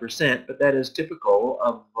 5%, but that is typical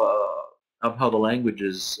of how the language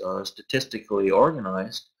is statistically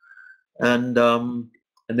organized. And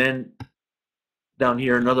then down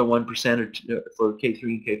here another 1% for K3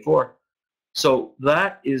 and K4. So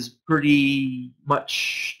that is pretty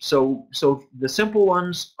much, so the simple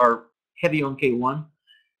ones are heavy on K1,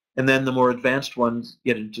 and then the more advanced ones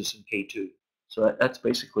get into some K2. So that's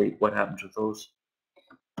basically what happens with those.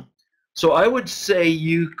 So I would say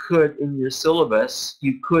you could, in your syllabus,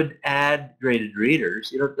 you could add graded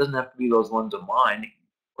readers. It doesn't have to be those ones of mine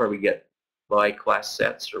where we get by class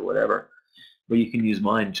sets or whatever, but you can use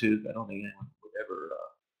mine too. I don't think anyone would ever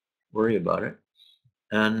worry about it.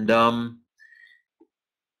 And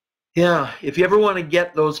yeah, if you ever want to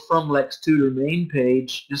get those from Lex Tutor main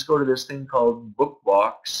page, just go to this thing called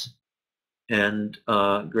Bookbox, and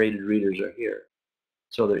graded readers are here.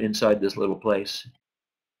 So they're inside this little place,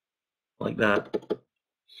 like that.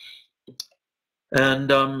 And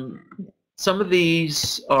some of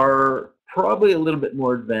these are probably a little bit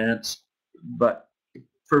more advanced, but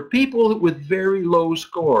for people with very low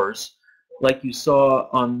scores, like you saw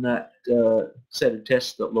on that set of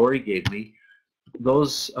tests that Lori gave me,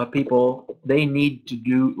 those people, they need to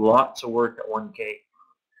do lots of work at 1K.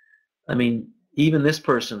 I mean, even this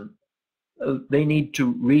person, they need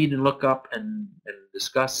to read and look up and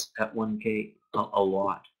discuss at 1K a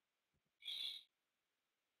lot.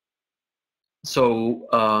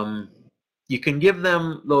 So you can give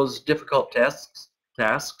them those difficult tasks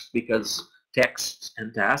because texts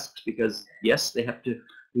and tasks, because yes, they have to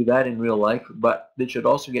do that in real life, but they should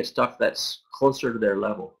also get stuff that's closer to their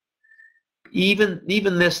level. Even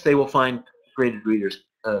this, they will find graded readers,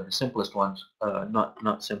 the simplest ones,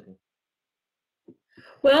 not simple.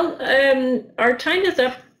 Well, our time is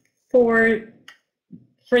up for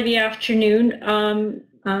the afternoon,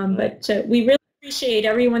 but we really appreciate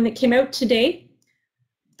everyone that came out today.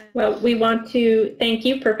 Well, we want to thank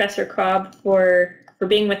you, Professor Cobb, for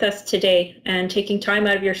being with us today and taking time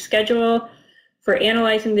out of your schedule for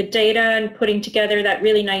analyzing the data and putting together that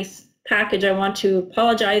really nice package. I want to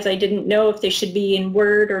apologize. I didn't know if they should be in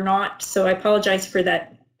Word or not, so I apologize for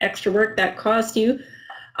that extra work that caused you.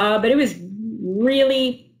 But it was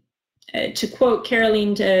really, to quote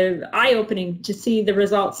Caroline, eye-opening to see the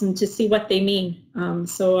results and to see what they mean.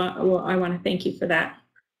 So I want to thank you for that.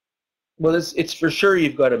 Well, it's for sure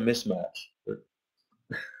you've got a mismatch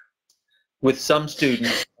with some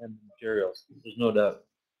students and materials. There's no doubt.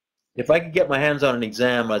 if I could get my hands on an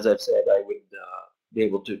exam, as I've said, I would be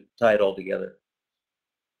able to tie it all together.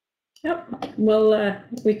 Yep. Well,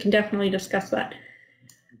 we can definitely discuss that.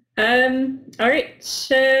 All right.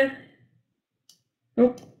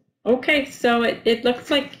 Oh, okay. So it looks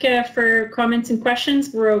like for comments and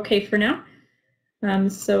questions, we're okay for now.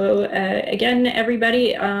 So again,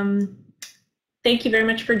 everybody, thank you very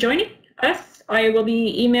much for joining us. I will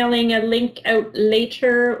be emailing a link out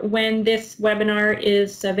later when this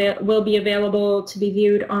webinar will be available to be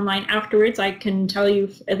viewed online afterwards. I can tell you,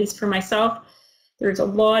 at least for myself, there's a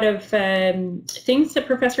lot of things that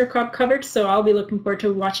Professor Cobb covered, so I'll be looking forward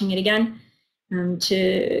to watching it again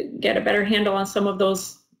to get a better handle on some of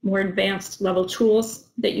those more advanced level tools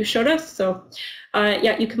that you showed us. So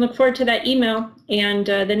yeah, you can look forward to that email and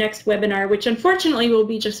the next webinar, which unfortunately will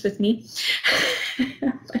be just with me.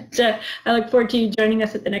 But I look forward to you joining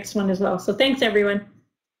us at the next one as well. So thanks, everyone.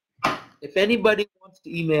 If anybody wants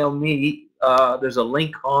to email me, there's a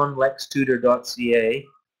link on lextutor.ca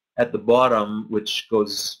at the bottom, which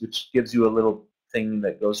gives you a little thing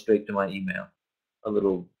that goes straight to my email, a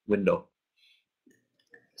little window.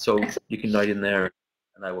 So you can write in there,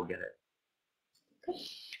 and I will get it.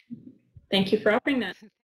 Thank you for offering that.